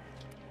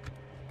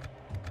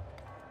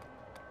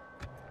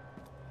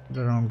 Put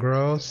it on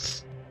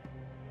growth.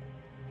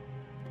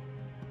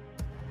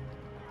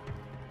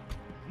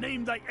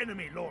 Name thy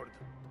enemy, Lord.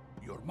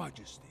 Your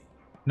Majesty.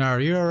 Now, are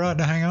you alright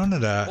to hang on to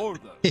that?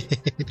 Order.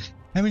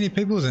 How many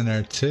people's in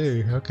there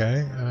too?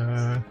 Okay.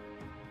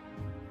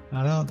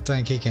 I don't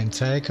think he can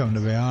take them, to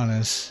be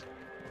honest.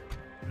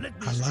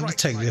 I'd love to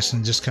take this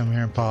and just come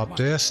here and pop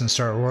this and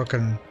start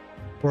working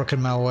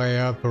my way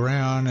up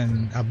around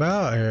and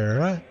about here,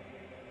 right?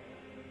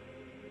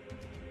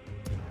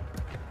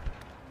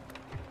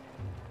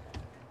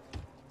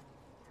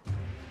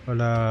 But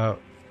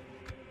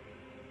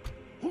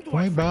let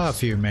me buy a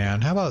few,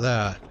 man. How about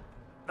that?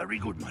 Very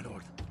good, my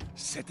lord.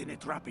 Setting a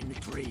trap in the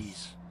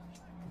trees.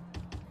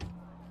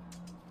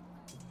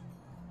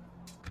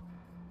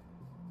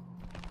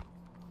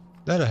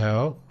 That'll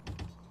help.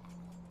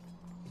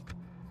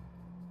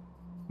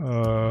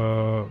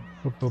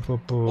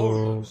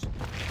 Orders.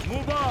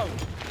 Move out.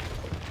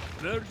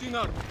 Clerging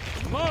army.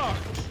 March.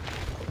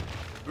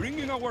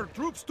 Bringing our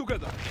troops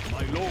together,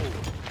 my lord.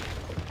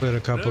 Put a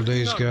couple of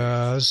these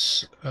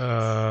guys.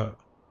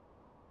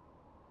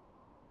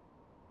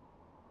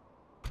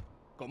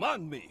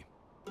 Command me.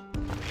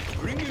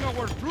 Bringing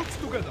our troops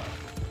together.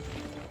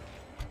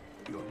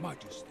 Your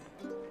Majesty.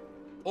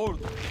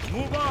 Order.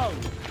 Move out.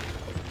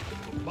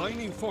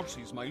 Combining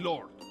forces, my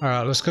lord.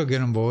 Alright, let's go get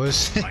them,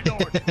 boys. My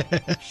lord,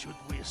 should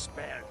we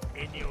spare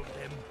any of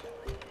them?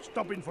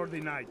 Stopping for the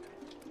night.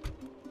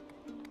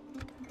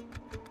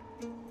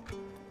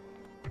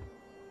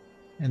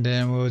 And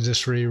then we'll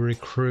just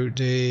re-recruit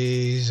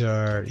these,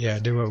 or yeah,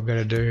 do what we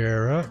gotta do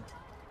here, right?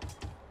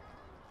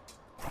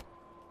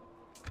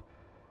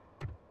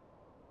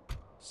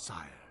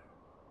 Sire.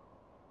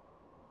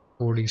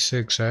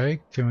 46A.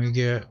 Can we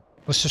get?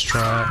 Let's just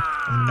try it.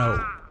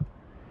 No.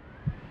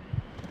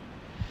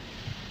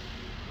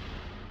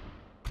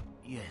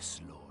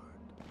 Yes,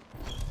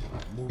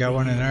 Lord. Got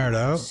one in there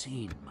though.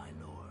 Seen, my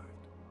lord.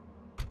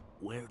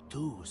 Where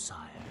to,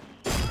 sire?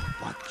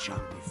 What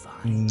shall we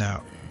find?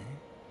 No.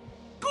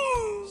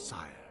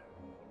 Sire.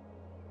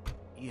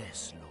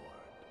 Yes,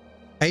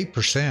 Lord.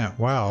 8%.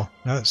 Wow,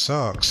 that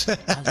sucks.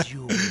 As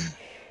you wish,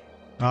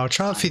 I'll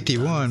try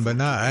 51, but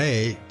not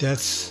 8.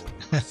 That's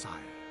sire.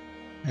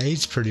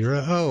 8's pretty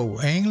rough. Oh,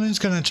 England's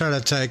gonna try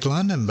to take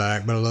London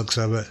back by the looks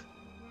of it.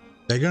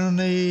 They're gonna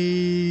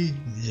need.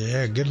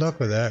 Yeah, good luck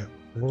with that,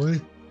 boy.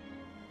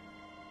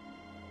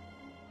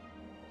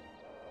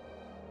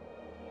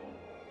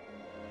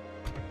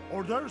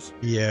 Orders?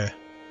 Yeah.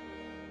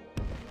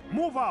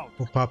 Move out.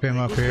 We'll pop him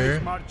up Good day's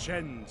here. march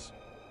ends.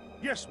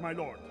 Yes, my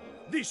lord.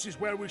 This is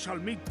where we shall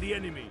meet the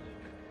enemy.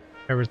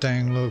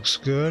 Everything looks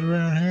good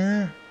around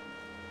here.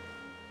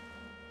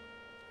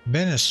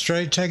 Ben is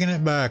straight taking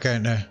it back,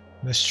 ain't they?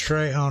 They're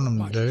straight on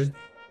them, dude.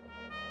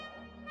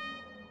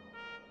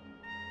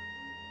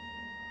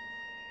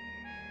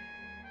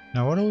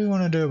 Now, what do we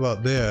want to do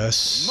about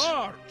this?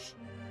 March!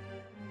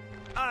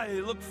 I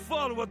look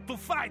forward to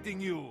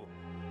fighting you.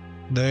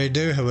 They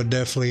do have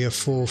definitely a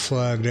full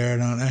flag there,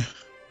 don't they?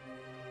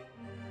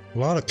 A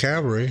lot of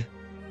cavalry.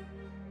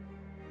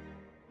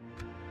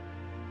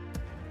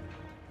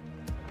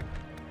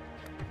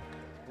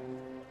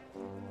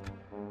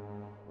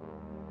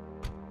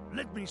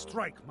 Let me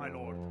strike, my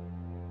lord.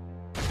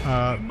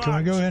 Can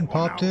we go ahead and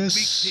pop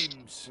this?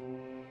 Victims.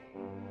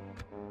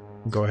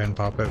 Go ahead and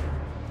pop it.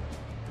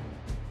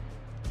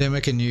 Then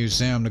we can use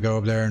them to go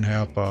up there and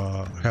help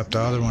the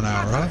other one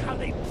out, right? How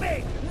they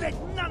beg! Let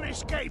none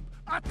escape!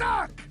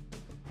 Attack!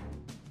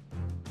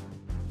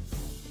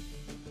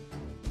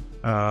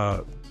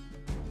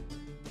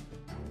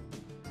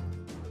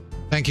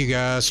 Thank you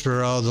guys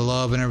for all the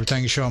love and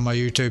everything you show on my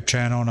YouTube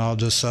channel and all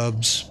the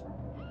subs.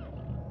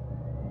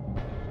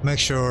 Make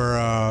sure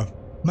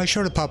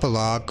to pop a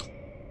like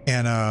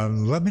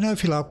and let me know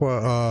if you like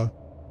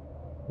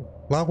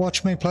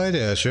watch me play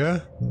this.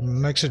 Yeah,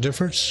 makes a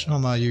difference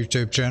on my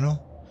YouTube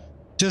channel.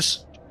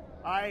 Just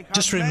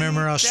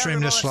remember, I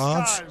stream this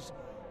live.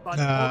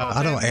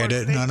 I don't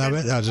edit none of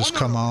it. I just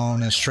come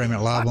on and stream it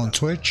live on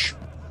Twitch.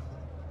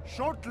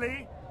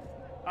 Shortly,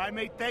 I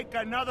may take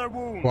another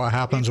wound. What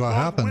happens, If what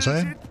God happens,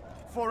 wills eh? it,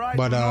 For I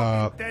But, do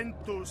not intend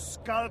to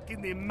skulk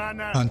in the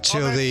manner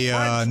until of a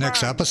the next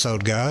Frenchman.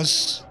 episode,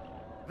 guys.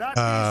 That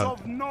is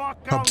of no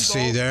account, hope to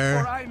see you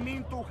there. for I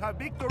mean to have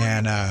victory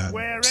And,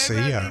 wherever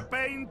see ya. be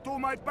pain to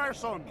my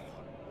person.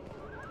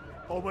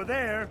 Over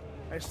there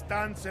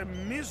stands a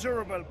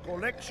miserable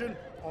collection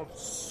of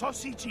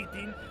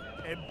sausage-eating,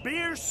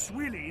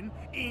 beer-swilling,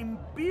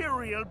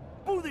 imperial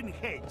pudding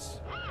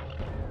heads.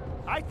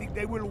 I think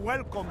they will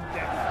welcome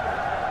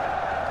death.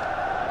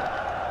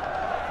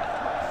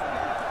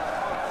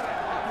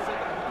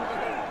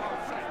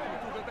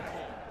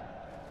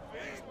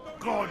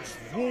 God's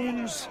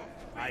wounds!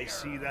 I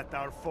see that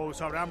our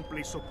foes are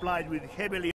amply supplied with heavily